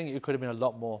 I'm telling you, it could have been a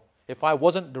lot more. If I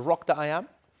wasn't the rock that I am.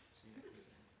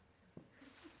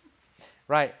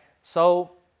 Right,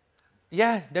 so...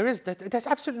 yeah, there's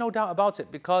absolutely no doubt about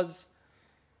it because,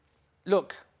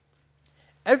 look,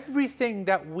 everything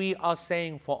that we are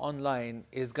saying for online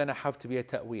is going to have to be a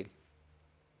ta'wil.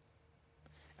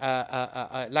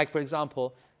 Like, for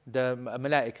example, the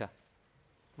malaika,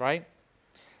 right?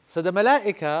 So the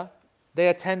malaika, they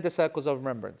attend the circles of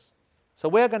remembrance. So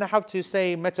we're going to have to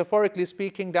say, metaphorically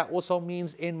speaking, that also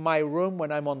means in my room when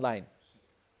I'm online.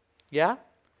 Yeah?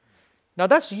 Now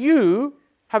that's you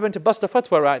having to bust a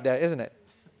fatwa right there, isn't it?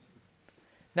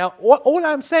 Now, all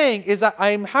I'm saying is that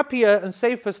I'm happier and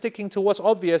safer sticking to what's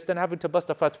obvious than having to bust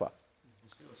a fatwa.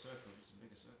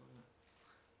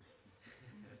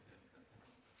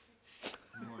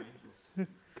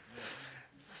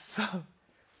 So,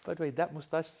 by the way, that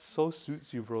mustache so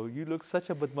suits you, bro. You look such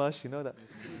a badmash, you know that.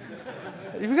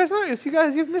 If you guys notice,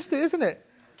 you've missed it, isn't it?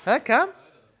 Huh, Cam?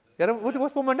 Yeah,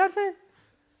 what's mom and dad saying?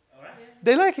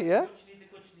 They like it, yeah?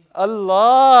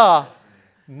 Allah!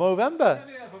 Movember.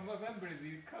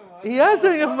 He is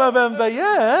doing it for Movember,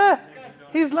 yeah.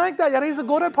 He's like that, yeah. He's a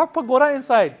Gora, proper Gora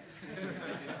inside.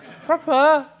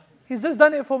 Proper. He's just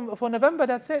done it for November,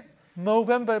 that's it.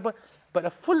 Movember. But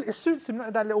it suits him,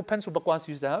 not that little pencil Bakwas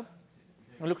used to have.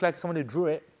 It looked like someone who drew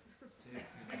it.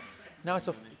 Now it's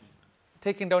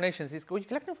taking donations. What are you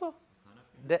collecting for?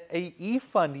 The AE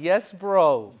fund, yes,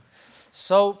 bro.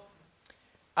 So,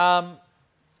 you're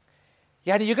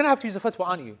going to have to use the fatwa,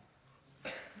 aren't you?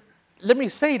 Let me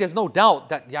say, there's no doubt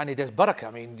that there's barakah.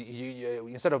 I mean, you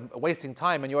instead of wasting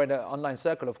time and you're in an online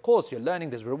circle, of course, you're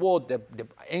learning, there's reward, the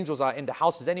angels are in the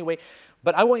houses anyway.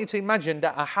 But I want you to imagine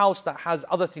that a house that has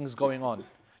other things going on.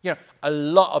 A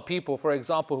lot of people, for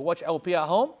example, who watch LP at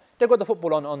home, they've got the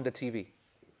football on the TV.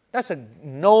 That's a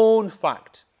known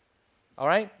fact. All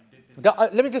right?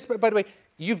 Let me just, by the way,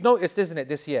 you've noticed, isn't it,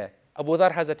 this year, Abu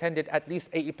Dhar has attended at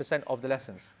least 80% of the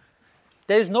lessons.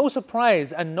 There's no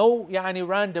surprise and no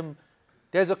random.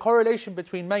 There's a correlation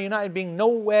between Man United being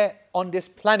nowhere on this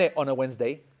planet on a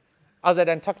Wednesday, other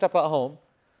than tucked up at home,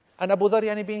 and Abu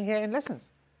Dhar being here in lessons.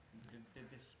 Did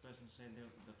this person say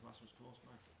the class was close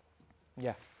by?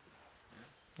 Yeah.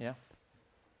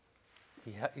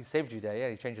 He saved you there, yeah.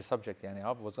 He changed the subject,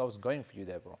 I was going for you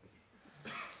there, bro.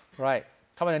 Right.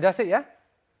 Come on, and that's it, yeah?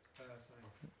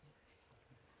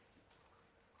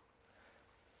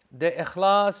 The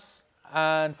Ikhlas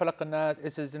and Falaq al-Nas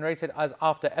is narrated as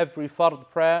after every fard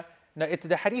prayer. Now,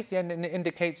 the hadith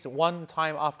indicates 1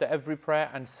 time after every prayer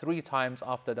and 3 times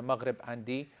after the Maghrib and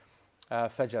the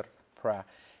Fajr prayer.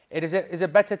 Is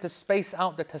it better to space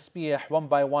out the tasbih one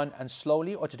by one and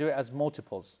slowly, or to do it as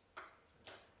multiples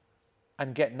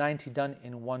and get 90 done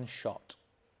in one shot?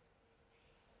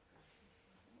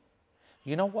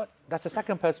 You know what? That's the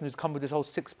second person who's come with this whole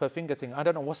 6 per finger thing. I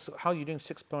don't know how are you doing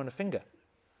 6 per on a finger.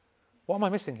 What am I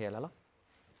missing here, Lala?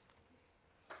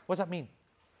 What does that mean?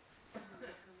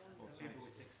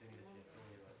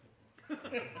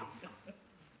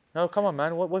 No, come on,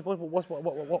 man. What? Okay,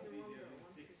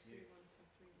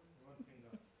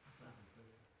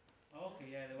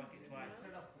 yeah, they whack it twice.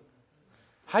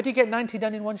 How do you get 90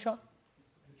 done in one shot?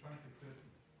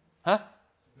 Huh?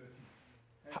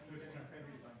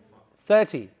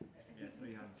 30.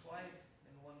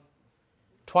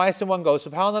 Twice in one go.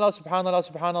 Subhanallah, subhanallah,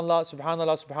 subhanallah,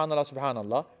 subhanallah, subhanallah,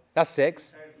 subhanallah. That's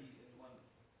 6.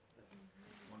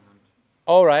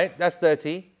 All right, that's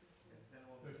 30.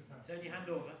 Turn your hand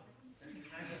over.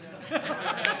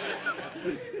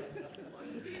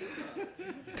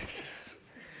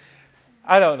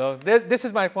 I don't know. This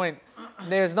is my point.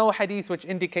 There is no hadith which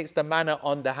indicates the manner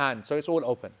on the hand, so it's all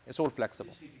open. It's all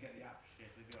flexible.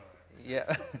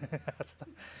 Yeah.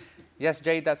 Yes,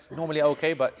 Jade, that's normally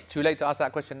okay, but too late to ask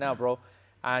that question now, bro.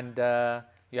 And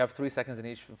you have 3 seconds in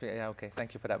each. Yeah, okay.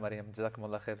 Thank you for that, Mariam.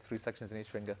 Jazakumullah khair. 3 seconds in each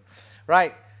finger.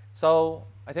 Right. So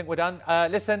I think we're done.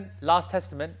 Listen, last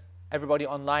testament. Everybody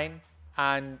online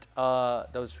and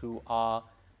those who are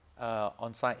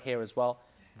on site here as well.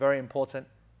 Very important,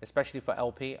 especially for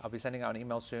LP. I'll be sending out an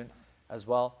email soon as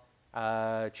well.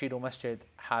 Cheadle Masjid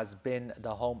has been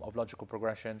the home of logical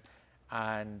progression,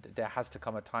 and there has to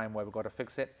come a time where we've got to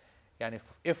fix it. And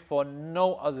if for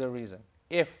no other reason,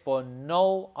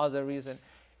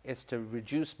 is to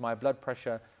reduce my blood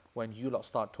pressure when you lot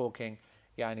start talking,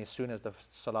 and as soon as the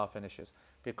salah finishes.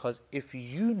 Because if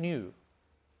you knew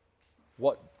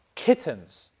what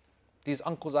kittens these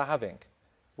uncles are having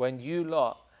when you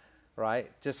lot,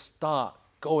 right, just start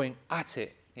going at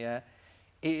it, it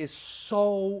is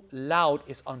so loud,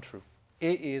 it's untrue.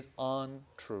 It is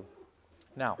untrue.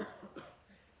 Now,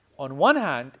 on one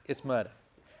hand, it's murder.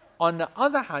 On the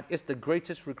other hand, it's the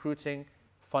greatest recruiting,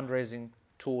 fundraising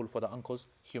tool for the uncles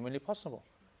humanly possible.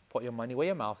 Put your money where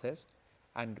your mouth is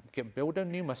and build a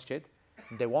new masjid.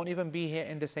 They won't even be here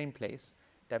in the same place.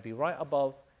 They'll be right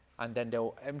above, and then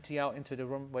they'll empty out into the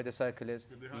room where the circle is.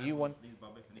 You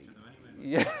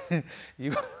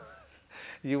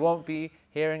won't be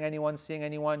hearing anyone, seeing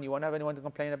anyone. You won't have anyone to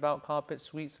complain about carpet,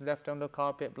 sweets left on the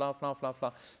carpet, blah, blah, blah,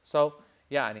 blah. So,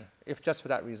 if just for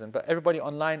that reason. But everybody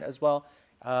online as well,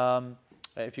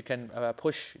 if you can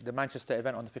push the Manchester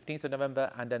event on the 15th of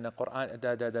November and then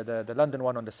the London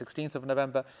one on the 16th of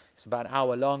November. It's about an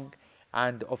hour long.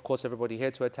 And of course, everybody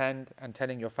here to attend and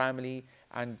telling your family.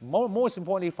 And most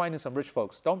importantly, finding some rich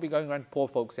folks. Don't be going around poor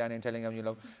folks and telling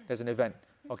them, there's an event.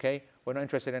 Okay? We're not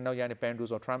interested in no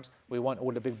Pendus or tramps. We want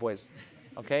all the big boys.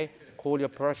 Okay? Call your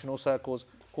professional circles.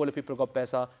 Call the people who got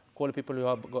Pesa. call the people who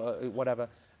have whatever,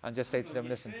 and just say to them,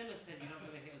 listen.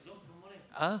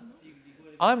 Huh?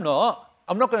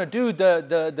 I'm not going to do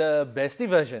the bestie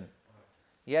version.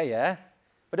 Yeah.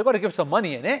 But they've got to give some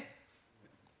money in it.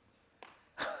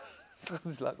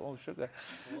 It's like, oh, sugar.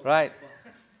 Right.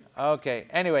 Okay.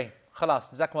 Anyway.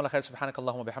 خلاص. جزاكم الله خير. سبحانك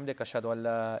اللهم وبحمدك. أشهد أن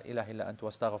لا إله إلا أنت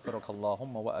وأستغفرك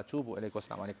اللهم وأتوب إليك.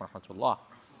 والسلام عليكم ورحمة الله.